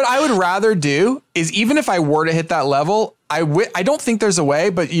 What I would rather do is even if I were to hit that level, I don't think there's a way,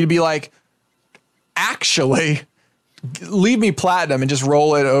 but you'd be like, actually, leave me platinum and just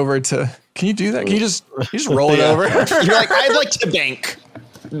roll it over to. Can you do that? Can you just roll it Yeah. over? You're like, I'd like to bank.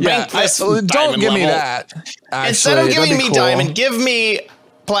 Yeah, Bank this don't diamond give me level. that. Actually, Instead of that'd giving be me cool. diamond, give me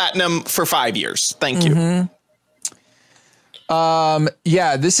platinum for 5 years. Thank you.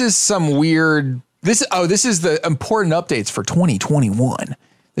 Yeah, this is some weird. This is the important updates for 2021.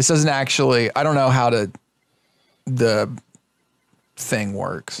 This doesn't actually. I don't know how the thing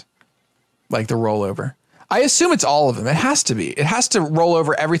works, like the rollover. I assume it's all of them. It has to be. It has to roll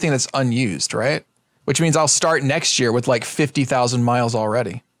over everything that's unused, right? Which means I'll start next year with like 50,000 miles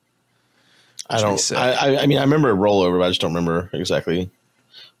already. I don't. sick. I mean, I remember a rollover, but I just don't remember exactly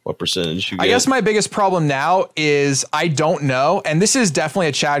what percentage you get. I guess my biggest problem now is I don't know, and this is definitely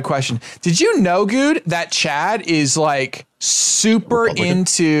a Chad question. Did you know, Good, that Chad is like super Republican.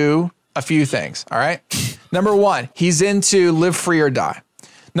 into a few things? All right. Number one, he's into live free or die.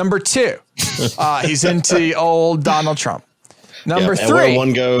 Number two, he's into old Donald Trump. Number and three, where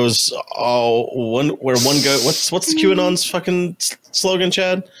one goes, where one go. What's the QAnon's fucking slogan,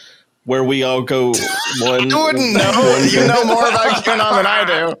 Chad? Where we all go. One. I wouldn't know. You know more about QAnon than I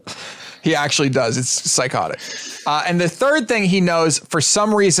do. he actually does. It's psychotic. And the third thing he knows for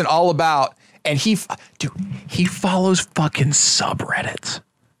some reason all about, and he follows fucking subreddits.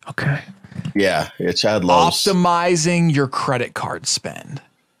 Okay. Yeah, Chad loves. Optimizing your credit card spend.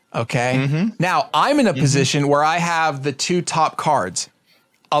 Okay. Now I'm in a position where I have the 2 top cards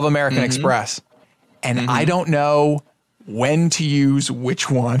of American Express, and I don't know when to use which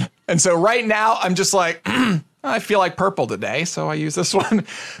one. And so right now I'm just like, I feel like purple today, so I use this one.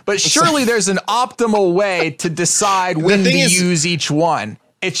 But surely there's an optimal way to decide when to thing is- use each one.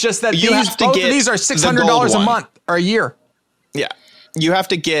 It's just that You have to both of get these are the $600 gold a one. month or a year. Yeah. You have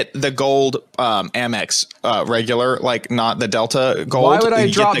to get the gold Amex regular, like not the Delta gold. Why would I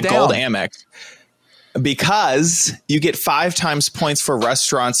you drop get the gold down? Amex? Because you get 5 times points for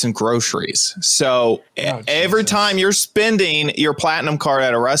restaurants and groceries. So every time you're spending your platinum card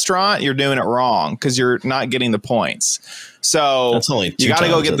at a restaurant, you're doing it wrong because you're not getting the points. So That's only 2 you got to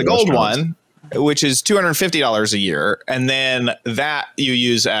go times get at the the gold restaurants. one, which is $250 a year, and then that you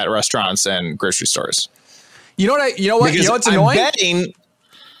use at restaurants and grocery stores. You know what? You know Because what's I'm annoying? betting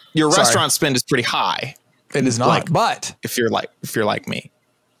your Sorry. restaurant spend is pretty high. It is not, like- but If you're like me.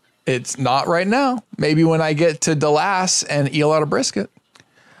 it's not right now. Maybe when I get to Delass and eel out a brisket.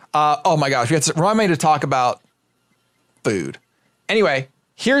 Oh my gosh, remind me to talk about food. Anyway,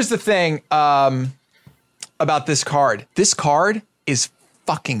 here's the thing about this card. This card is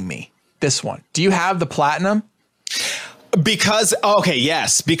fucking me. This one. Do you have the platinum? Because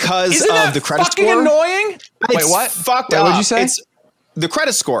because Isn't of that the credit fucking score. annoying? Wait, It's what? Fucked Wait, up. what'd you say? It's the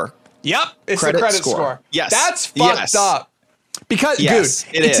credit score. Yep, it's Credit the credit score. score. Yes. That's fucked Yes. up. Because, Yes,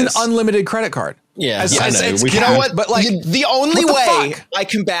 dude, it it's an is. unlimited credit card. Yeah, As- I as- know. it's We You know capped, what? But like, the only what the way fuck?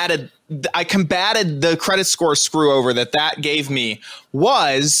 I combated the credit score screw over that gave me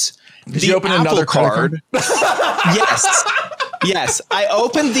was Did the you open Apple another credit yes. Yes, I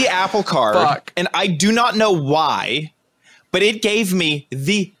opened the Apple Card, Fuck. and I do not know why, but it gave me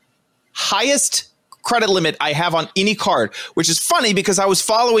the highest credit limit I have on any card, which is funny because I was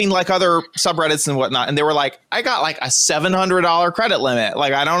following like other subreddits and whatnot, and they were like, I got like a $700 credit limit.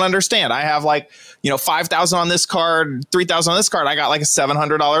 Like, I don't understand. I have like, 5,000 on this card, 3,000 on this card. I got like a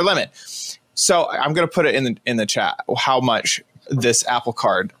 $700 limit. So I'm going to put it in the chat how much this Apple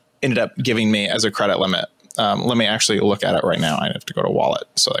Card ended up giving me as a credit limit. Let me actually look at it right now. I have to go to wallet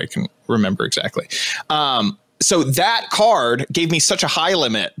so I can remember exactly. So that card gave me such a high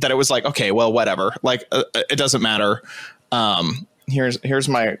limit that it was like, okay, well, whatever. Like, it doesn't matter. Here's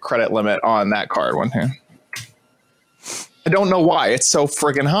my credit limit on that card. One here. I don't know why it's so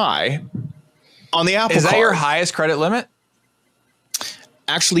friggin' high on the Apple is that Card. your highest credit limit?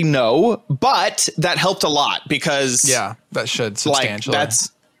 Actually, no, but that helped a lot because Yeah, that should like substantially.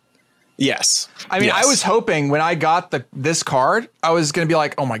 yes. I mean, Yes. I was hoping when I got this card, I was going to be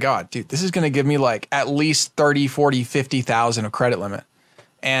like, oh my God, dude, this is going to give me like at least 30, 40, 50,000 of credit limit.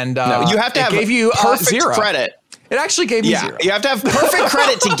 And No, you have to it have gave you perfect zero credit. It actually gave me Yeah, zero. you have to have perfect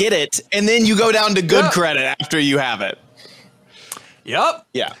credit to get it, and then you go down to good Yeah. credit after you have it. Yep.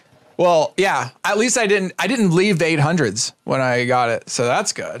 Yeah. Well, yeah. At least I didn't leave the 800s when I got it, so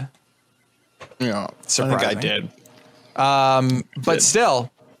that's good. Yeah, I think I Surprising. did. But still,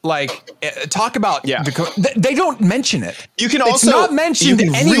 like, talk about Yeah. they don't mention it. You can It's also not mentioned you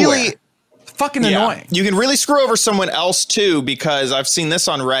can anywhere. really- Fucking Yeah. annoying. You can really screw over someone else too, because I've seen this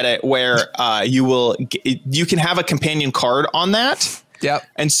on Reddit where you can have a companion card on that. Yep.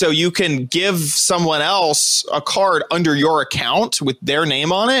 And so you can give someone else a card under your account with their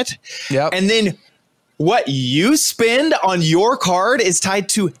name on it. Yep. And then what you spend on your card is tied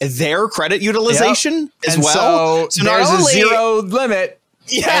to their credit utilization as and well. So there's a zero limit,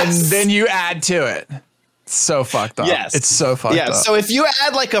 Yes. and then you add to it. It's so fucked up. Yes. It's so fucked Yeah. up. So if you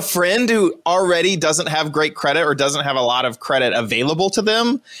add like a friend who already doesn't have great credit or doesn't have a lot of credit available to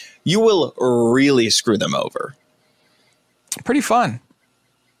them, you will really screw them over. Pretty fun.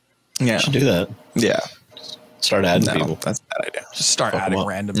 Yeah. Should do that. Yeah. Start adding No, people. that's a bad idea. Just start Fuck 'em adding up.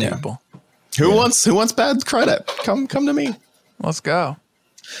 random Yeah. people. Who wants bad credit? Come to me. Let's go.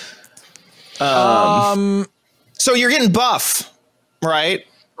 So you're getting buff, right?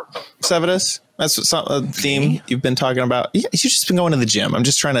 Sevidus? That's a theme you've been talking about. Yeah, you've just been going to the gym. I'm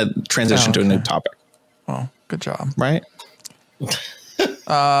just trying to transition to a new topic, Well, good job. right?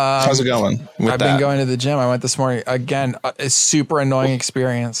 How's it going with I've that? been going to the gym. I went this morning. Again, a super annoying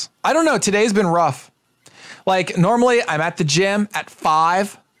experience. I don't know. Today's been rough. Like, normally I'm at the gym at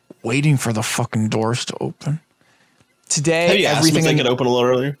 5, waiting for the fucking doors to open. Today, Have you asked them if everything they could open a little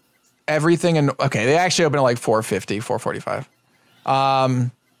earlier? okay, they actually open at like 4:50, 4:45.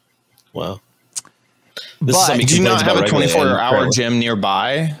 Wow. But This is something Do you not have a 24-hour apparently. gym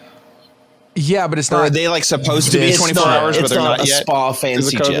nearby? Yeah, but it's Or not. are they like supposed to be It's 24 not, hours, but it's they're not not a yet? spa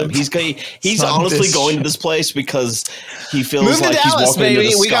fancy COVID? gym. He's not honestly this going shit. to this place because he feels Move like to he's Dallas, walking baby.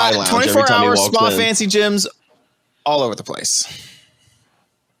 into the We Sky got Lounge every time he 24-hour walks spa in. fancy gyms all over the place.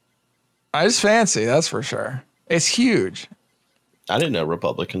 It's fancy, that's for sure. It's huge. I didn't know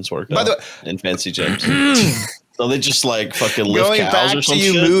Republicans worked By the out in fancy gyms. So they just like fucking lift Going cows back or to some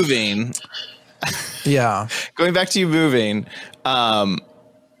you shit. moving, Yeah.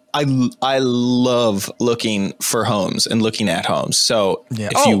 I love looking for homes and looking at homes. So Yeah.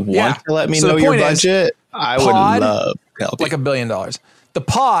 if you Oh, want yeah. to let me So know the your point is, budget, I would pod, love to help Like you. $1 billion. The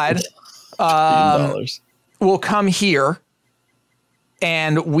pod $1 will come here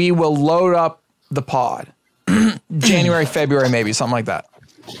and we will load up the pod. January, February, maybe something like that.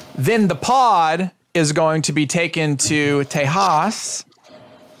 Then the pod is going to be taken to Tejas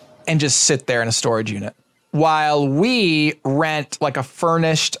and just sit there in a storage unit while we rent like a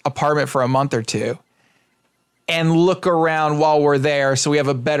furnished apartment for a month or two and look around while we're there so we have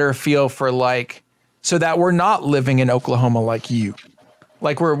a better feel for like, so that we're not living in Oklahoma like you.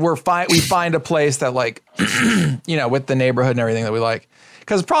 Like we find a place that like, you know, with the neighborhood and everything that we like.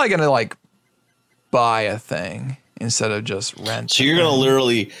 Because it's probably going to like buy a thing instead of just rent. So you're going to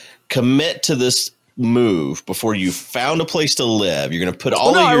literally commit to this move before you found a place to live. You're going to put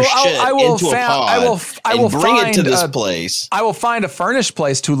all of your shit into a pod I will and bring it to find this place. I will find a furnished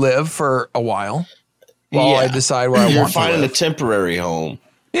place to live for a while. while I decide where I You're want to finding a live. temporary home.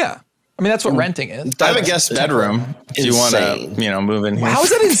 Yeah. I mean, that's what renting is. I have a guest bedroom if you want to, move in here. How is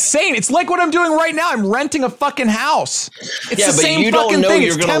that insane? It's like what I'm doing right now. I'm renting a fucking house. It's Yeah, the but same you fucking don't know thing.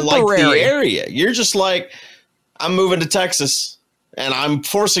 you're It's going to like the temporary. area. You're just like, I'm moving to Texas, and I'm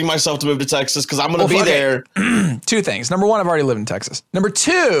forcing myself to move to Texas because I'm going to be there. Two things. Number one, I've already lived in Texas. Number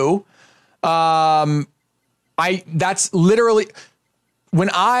two, that's literally when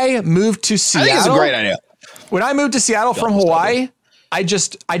I moved to Seattle. I think it's a great idea. When I moved to Seattle from Hawaii, I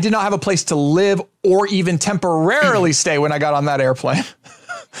did not have a place to live or even temporarily stay when I got on that airplane.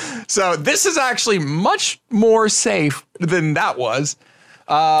 So this is actually much more safe than that was.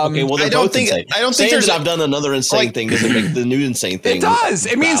 Okay, well, I don't think there's I've done another insane thing doesn't make the new insane thing. It does.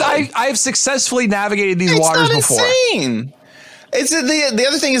 It means I've successfully navigated these waters before. Insane. It's the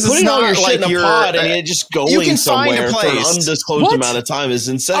other thing is Putting it's all not your like shit in a you're pod and it just going you can find somewhere a for an place. undisclosed What? amount of time is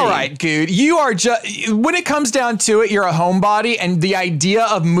insane. All right, dude. You are just when it comes down to it, you're a homebody, and the idea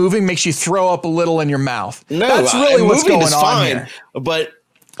of moving makes you throw up a little in your mouth. No, that's really what's moving going is on fine, here. but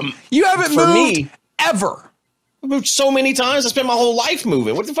You haven't for moved me- ever. I moved so many times. I spent my whole life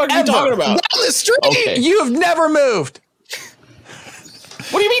moving. What the fuck are you Ever. talking about? Down the street. Okay. You have never moved.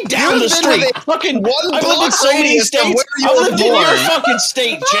 What do you mean down You've the been street? within Fucking one I've lived in block so many radius of states. where you I were lived in your born. fucking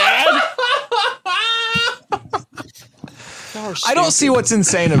state, Chad. I don't see what's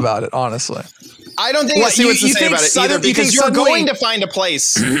insane about it, honestly. I don't think I What, see you- what's you insane think about it sudden- either you think because you're suddenly- going to find a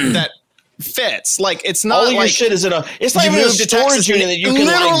place that fits. Like it's not All like your shit is in a. It's not you even a moved to storage Texas unit and that you can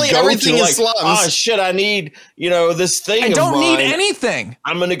literally like go everything to. is Like, slums. oh shit, I need this thing. I of don't need mine. anything.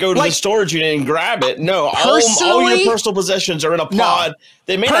 I'm going to go to Like- the storage unit and grab it. No, all Personally- your personal possessions are in a pod.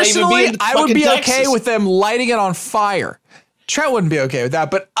 They may not even be Personally, in I would fucking be Texas. okay with them lighting it on fire. Trent wouldn't be okay with that,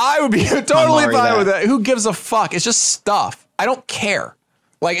 but I would be totally already fine that. with that. Who gives a fuck? It's just stuff. I don't care.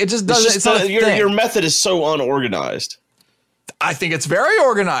 Like it just It's doesn't. just It's not a your thing. method is so unorganized. I think it's very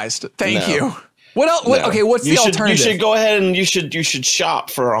organized. Thank No. you. What else? No. Okay, what's the alternative? You should go ahead and you should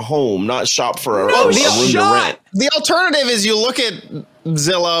shop for a home, not shop for a No, room shop. to rent. the alternative is you look at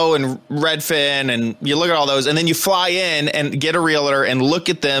Zillow and Redfin and you look at all those and then you fly in and get a realtor and look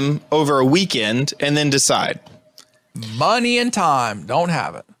at them over a weekend and then decide. Money and time. Don't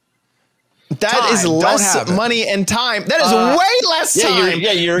have it. That is Time, don't less have it. money and time. That is way less time.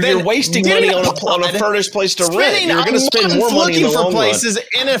 You're wasting getting money on a pod, furnished place to rent. spending You're going to a spend more month money in the looking for long run. places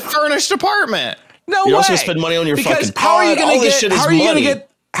in a furnished apartment. No You're way. also gonna spend money on your Because fucking how are you pod. gonna All this get? shit is How are you money. gonna get?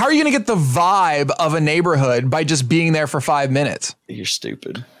 How are you gonna get the vibe of a neighborhood by just being there for 5 minutes? You're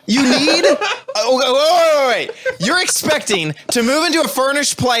stupid. You need. Wait. You're expecting to move into a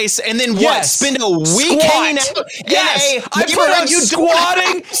furnished place and then what? Yes. Spend a week Squat. hanging out? Yes, in a I plan on neighborhood you don't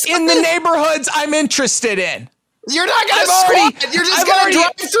squatting have- in the neighborhoods I'm interested in. You're not gonna I've squat. already- You're just I've gonna already-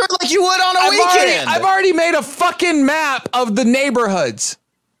 drive through it like you would on a weekend. I've already made a fucking map of the neighborhoods.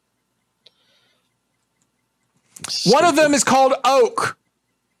 One of them is called Oak.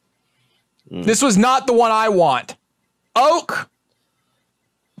 This was not the one I want. Oak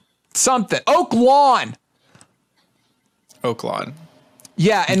something. Oak Lawn. Oak Lawn.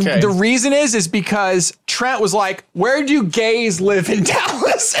 Yeah, and Okay. the reason is because Trent was like, "Where do gays live in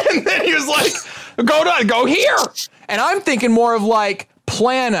Dallas?" And then he was like, "Go here." And I'm thinking more of like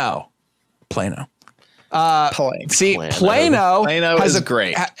Plano. See, Plano Plano has is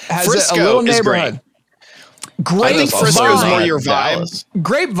great. has Frisco a little is neighborhood. I think Frisco is more your vibe. Dallas.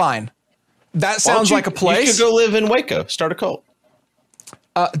 Grapevine. That Why don't sounds you- like a place. You could go live in Waco. Start a cult.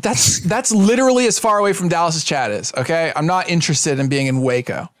 That's literally as far away from Dallas as Chad is. Okay, I'm not interested in being in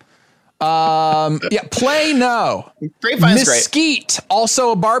Waco. Yeah, Plano. Grapevine's great. Mesquite,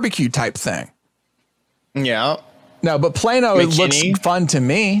 also a barbecue type thing. Yeah. No, but Plano it McKinney. looks fun to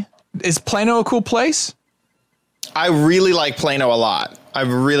me. Is Plano a cool place? I really like Plano a lot. I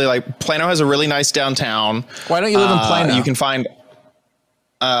really like Plano has a really nice downtown. Why don't you live in Plano? You can find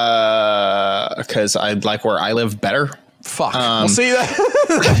because I like where I live better. Fuck. We'll see that.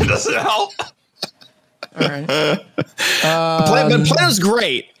 That doesn't help. All right. But Plano's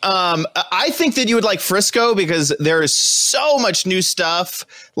great. I think that you would like Frisco because there is so much new stuff.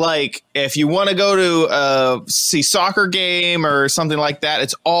 Like if you want to go to see soccer game or something like that,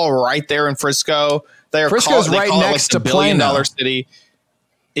 it's all right there in Frisco. Frisco's right next to $1 billion Plano. city.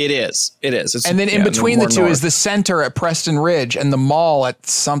 It is. It's, And then in yeah, between the more two north. is the center at Preston Ridge and the mall at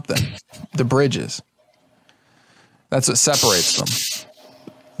something. The Bridges. That's what separates them.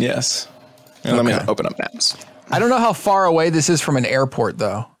 Yes. And let me Okay. open up maps. I don't know how far away this is from an airport,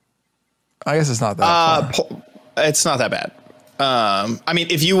 though. I guess it's not that far. It's not that bad. I mean,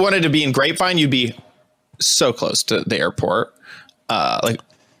 if you wanted to be in Grapevine, you'd be so close to the airport. Like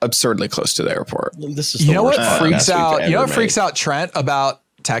absurdly close to the airport. This is You know what worst freaks podcast we've out? You know ever what freaks made. out Trent about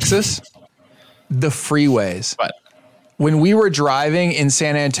Texas? The freeways. But When we were driving in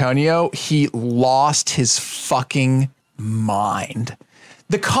San Antonio, he lost his fucking mind.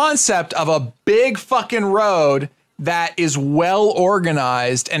 The concept of a big fucking road that is well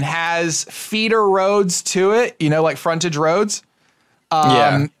organized and has feeder roads to it, you know, like frontage roads,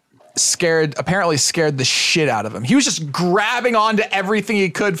 apparently scared the shit out of him. He was just grabbing onto everything he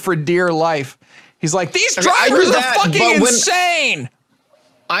could for dear life. He's like, these drivers are fucking insane.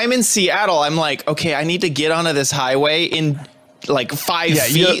 I'm in Seattle. I'm like, okay, I need to get onto this highway in like 5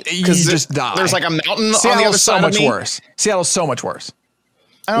 feet you because just die. there's like a mountain on the Seattle's other so side much of me. worse. Seattle's so much worse.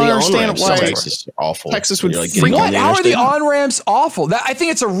 I don't The understand on-ramps why. to Texas is awful. Texas would You're, like, freak getting on What? the How are the interstate. on-ramps awful? I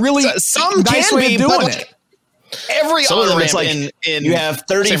think it's a really Some nice can way be, of but doing like, it. every Some of them, on-ramp it's like in you have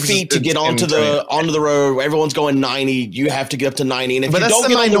 30 San feet to get Francisco- onto the road. Everyone's going 90. You have to get up to 90. And if But you that's don't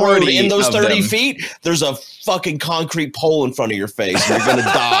the get on the road minority in those of 30 them. feet, there's a fucking concrete pole in front of your face. And you're going to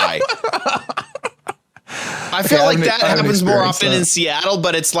die. I feel I like haven't- that I haven't happens more experienced often that. in Seattle,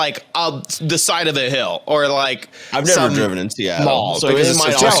 but it's like the side of the hill or like I've never some driven in Seattle, mall, so because it it's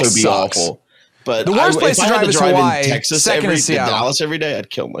might just- also be Seattle sucks. awful. But The worst place if to I had drive is Hawaii, in Texas second every is Seattle. Dallas every day, I'd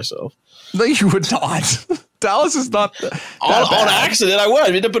kill myself. No, you would not. Dallas is not that On bad. accident, I would.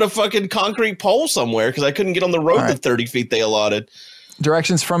 I had to put a fucking concrete pole somewhere because I couldn't get on the road the 30 feet they allotted.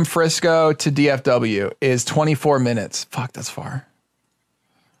 Directions from Frisco to DFW is 24 minutes. Fuck, that's far.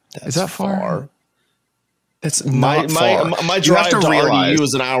 Is that far? It's My not far. my You have drive to realize- RDU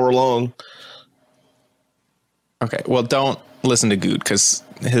was an hour long. Okay, well, don't listen to Good because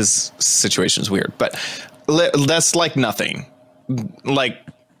his situation's weird, but that's like nothing. Like,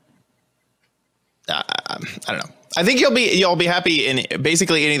 I don't know. I think you'll be happy in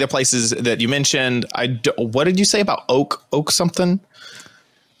basically any of the places that you mentioned. What did you say about Oak something?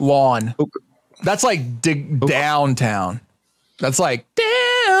 Lawn. Oak. That's like downtown. That's like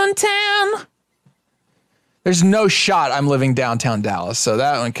downtown. There's no shot I'm living downtown Dallas, so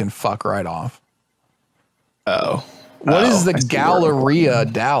that one can fuck right off. Oh, What is the I see where- Galleria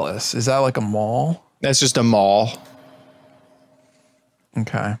Dallas? Is that like a mall? That's just a mall.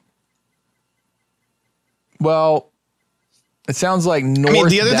 Okay. Well, it sounds like North. I mean,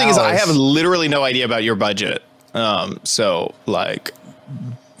 the other thing is I Dallas- have literally no idea about your budget. So like,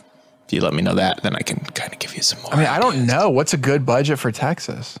 if you let me know that, then I can kind of give you some more. I mean, I don't know. What's a good budget for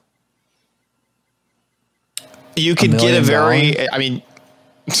Texas? You could $1 get a million? very, I mean,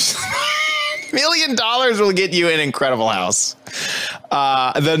 $1 million will get you an incredible house.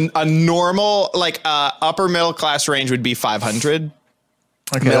 Then a normal, like upper middle class range would be 500.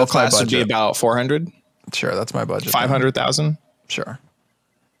 Okay, Middle that's my class would be budget. about 400, Sure, that's my budget. 500,000. Sure.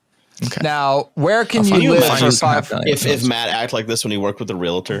 Okay. Now, where can find you you live imagine for some five? half If Matt acted like this when he worked with a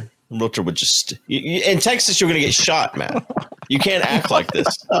realtor would just in Texas you're gonna get shot, Matt. You can't act like this.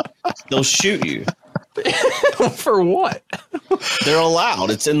 They'll shoot you. For what? They're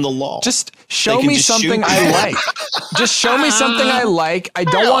allowed. It's in the law. Just show can me just something shoot I you. like. Just show me something I like. I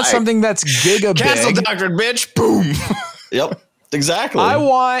don't want like- something that's giga Cancel big. doctrine, bitch. Boom. Yep. Exactly. I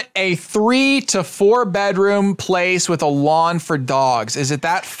want a 3 to 4 bedroom place with a lawn for dogs. Is it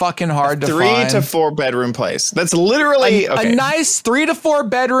that fucking hard to 3 find? to 4 bedroom place. That's literally okay. A nice 3 to 4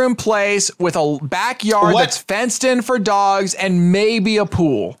 bedroom place with a backyard What- that's fenced in for dogs and maybe a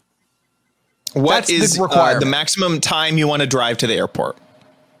pool. What that's the is requirement. the maximum time you want to drive to the airport?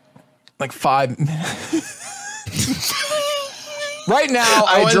 Like 5 Right now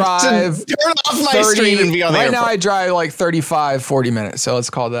I want to drive turn off my 30 stream and be on the right now airport. I drive like 35 40 minutes, so let's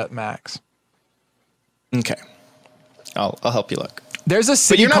call that max. Okay, I'll help you look. There's a But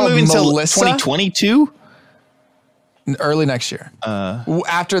city you're not called moving until Melissa 2022. early next year.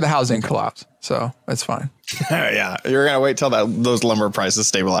 After the housing collapse. So, it's fine. Yeah, you're gonna wait till those lumber prices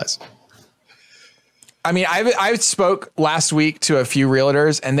stabilize. I mean, I spoke last week to a few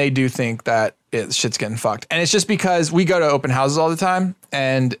realtors, and they do think that shit's getting fucked. And it's just because we go to open houses all the time.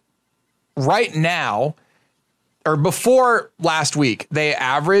 And right now, or before last week, they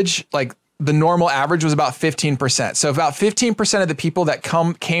average, like the normal average was about 15%. So about 15% of the people that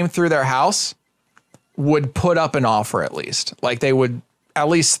came through their house would put up an offer at least. Like they would at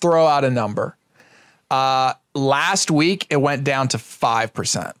least throw out a number. Last week, it went down to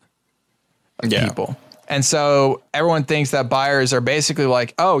 5% of people. And so everyone thinks that buyers are basically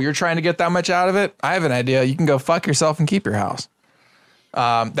like, oh, you're trying to get that much out of it? I have an idea. You can go fuck yourself and keep your house.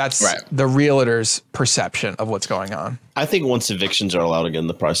 That's Right. the realtor's perception of what's going on. I think once evictions are allowed again,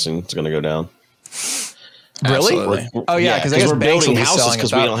 the pricing is going to go down. Really? Absolutely. Oh, yeah, because I guess we're banks will building be houses selling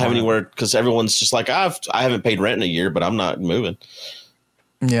because at we that don't have point. anywhere. Because everyone's just like, I haven't paid rent in a year, but I'm not moving.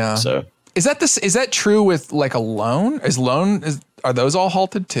 Yeah. So Is that true with like a loan? Are those all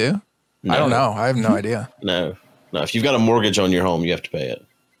halted too? I don't know. I have no idea. no. If you've got a mortgage on your home, you have to pay it.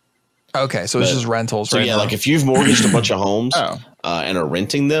 Okay, so it's just rentals. So right yeah, now. like if you've mortgaged a bunch of homes Oh. and are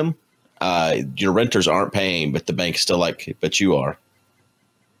renting them, your renters aren't paying, but the bank's still like, but you are.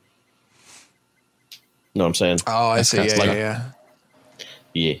 Know what I'm saying? Oh, I see. kinda Yeah.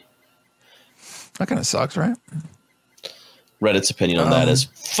 Yeah. That kind of sucks, right? Reddit's opinion on that is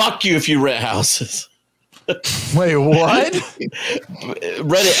fuck you if you rent houses. Wait, what?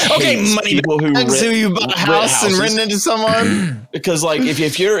 Reddit Okay, hates money people who back. So you bought a rent house and houses. rented it to someone? Because like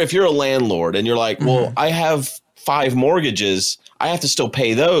if you're a landlord and you're like, well, I have 5 mortgages, I have to still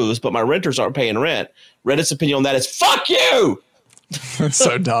pay those, but my renters aren't paying rent. Reddit's opinion on that is fuck you. It's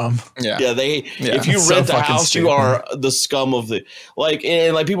so dumb. Yeah. If you So rent a fucking house, stupid. you are the scum of the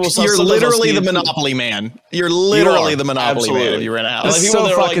and like people. You're sometimes I'll literally see the people- monopoly man. You're literally are, the monopoly man absolutely. if you rent a And, house. like That's people so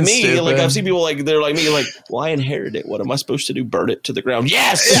that are like fucking me, like stupid. I've seen people like they're like me, like, well, I inherited it. What am I supposed to do? Burn it to the ground?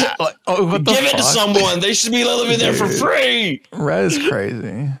 Yes. Yeah. Like, oh, what the Give it to fuck? someone. They should be living there for free. Red is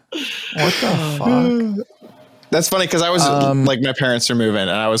crazy. What the fuck? That's funny because I was like, my parents are moving,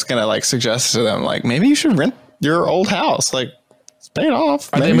 and I was gonna like suggest to them like maybe you should rent your old house, like it's paid off.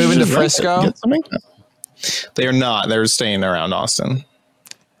 Are they Maybe you moving to should rent it, Frisco? get some income. They are not. They're staying around Austin.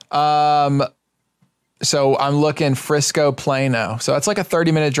 So I'm looking Frisco, Plano. So it's like a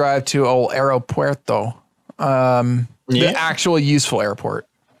 30-minute drive to old Aeropuerto, the actual useful airport.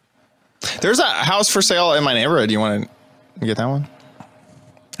 There's a house for sale in my neighborhood. Do you want to get that one?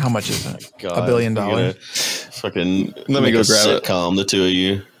 How much is it? God, $1 billion. you're gonna Fucking Let me go a grab it. sitcom, the two of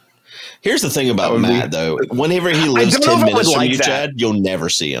you. Here's the thing about Matt, though. Whenever he lives don't know 10 if I would minutes from like you, that. Chad, you'll never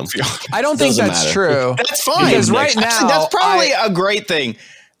see him. I don't think Doesn't that's matter. true. That's fine. Because right Actually, now, that's probably a great thing.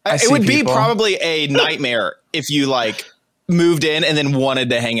 It see would be people. probably a nightmare if you like moved in and then wanted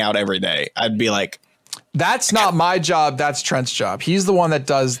to hang out every day. I'd be like, That's not my job. That's Trent's job. He's the one that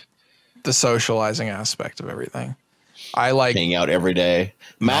does the socializing aspect of everything. I like Hang out every day.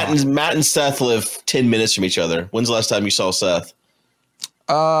 Matt and Seth live 10 minutes from each other. When's the last time you saw Seth?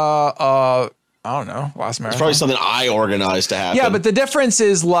 I don't know, last It's marathon. probably something I organized to happen. Yeah, but the difference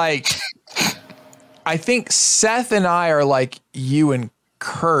is like I think Seth and I are like you and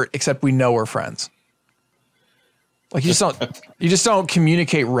Kurt, except we know we're friends. Like you just don't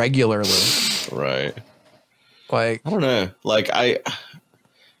communicate regularly. right. Like I don't know. Like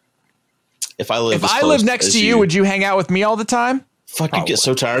if I live if I live next to you, would you hang out with me all the time? fuck you get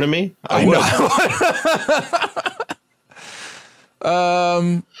so tired of me? I would.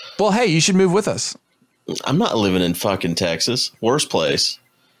 Well, hey, you should move with us. I'm not living in fucking Texas. Worst place.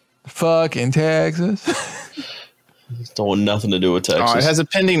 Fucking Texas. Don't want nothing to do with Texas. oh, it has a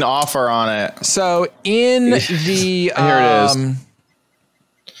pending offer on it. So in the Here it is.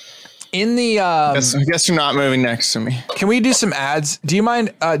 In the I guess you're not moving next to me. can we do some ads? Do you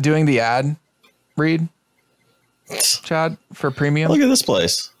mind doing the ad read, Chad, for premium? Look at this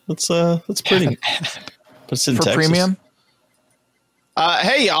place. That's pretty. But it's in For Texas. premium?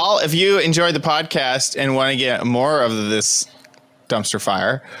 Hey, y'all, if you enjoyed the podcast and want to get more of this dumpster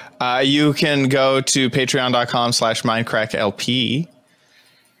fire, you can go to patreon.com/mindcracklp.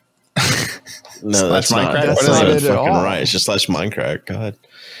 No, that's not. Minecraft? That's What is not it at fucking all? right. It's just /Minecraft. God.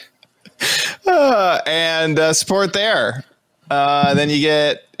 And support there. Then you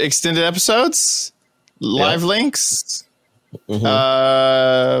get extended episodes, live links. You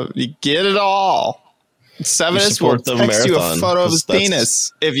get it all. Sevenus will support the text you a marathon, photo of his 'cause that's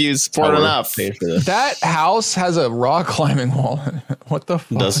penis if you support How we're enough. paid for this. That house has a rock climbing wall in it. What the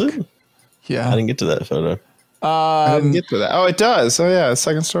fuck? Does it? I Yeah. didn't get to that photo. I didn't get to that. Oh, it does. Oh, yeah.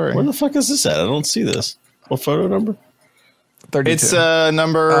 Second story. Where the fuck is this at? I don't see this. What photo number? 32. It's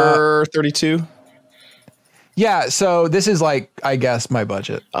number 32. Yeah, so this is like, I guess, my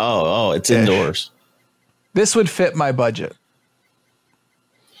budget. Oh, it's indoors. This would fit my budget.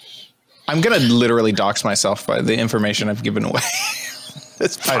 I'm going to literally dox myself by the information I've given away.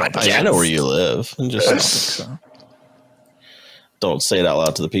 This podcast. I know where you live. And just So don't say it out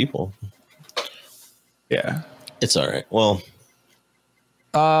loud to the people. Yeah. It's all right. Well,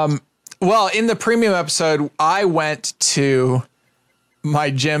 well, in the premium episode, I went to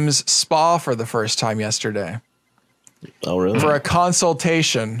my gym's spa for the first time yesterday oh really? for a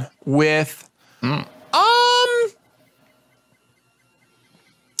consultation with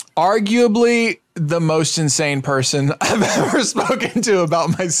arguably the most insane person I've ever spoken to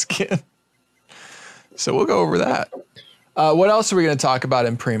about my skin. So we'll go over that. What else are we going to talk about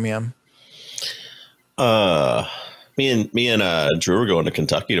in premium? Me and Drew are going to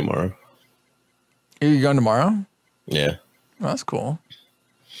Kentucky tomorrow. Are you going tomorrow? Yeah. Well, that's cool.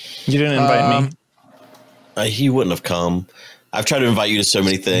 You didn't invite me. He wouldn't have come. I've tried to invite you to so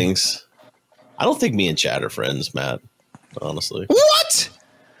many things. I don't think me and Chad are friends, Matt. Honestly. What?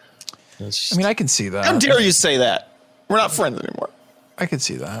 I mean, I can see that. How dare you say that? We're not friends anymore. I can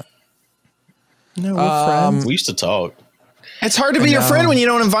see that. No, we're friends. We used to talk. It's hard to be your friend when you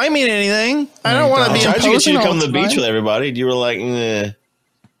don't invite me to anything. I don't want to be I tried to get imposing you to all come to the beach time. with everybody. You were like, nah.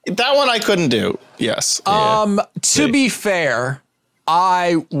 That one I couldn't do. Yes. To be fair,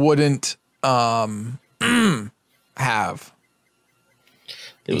 I wouldn't have.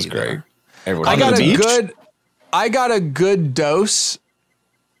 It was either. great. Everyone I on got the beach. I got a good dose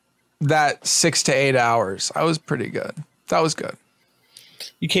that 6 to 8 hours. I was pretty good. That was good.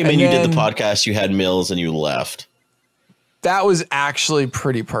 You came in, And you did the then- podcast, you had meals, and you left. That was actually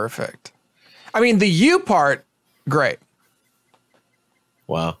pretty perfect. I mean, the you part, great.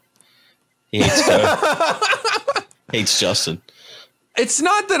 Wow. He hates Joe. Hates Justin. It's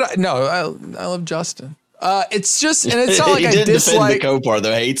not that I love Justin. It's just, and it's not like He I didn't defend the dislike. co part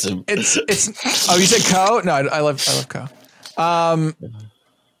though. Hates him. It's. Oh, you said Co? No, I love Co.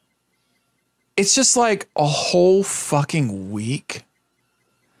 It's just like a whole fucking week,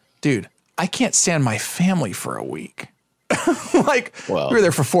 dude. I can't stand my family for a week. Like Well. we were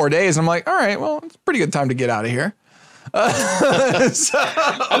there for 4 days. And I'm like, all right, well, it's a pretty good time to get out of here. I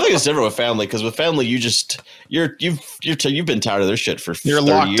think it's different with family because with family, you've been tired of their shit for You're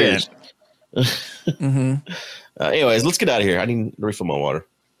 30 locked years. in. Anyways, let's get out of here. I need to refill my water.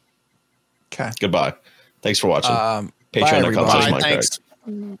 Okay. Goodbye. Thanks for watching. Bye, Patreon.com/Minecraft. everybody. Bye, thanks.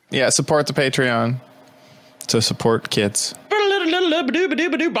 Yeah, support the Patreon to support kids.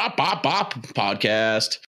 Podcast.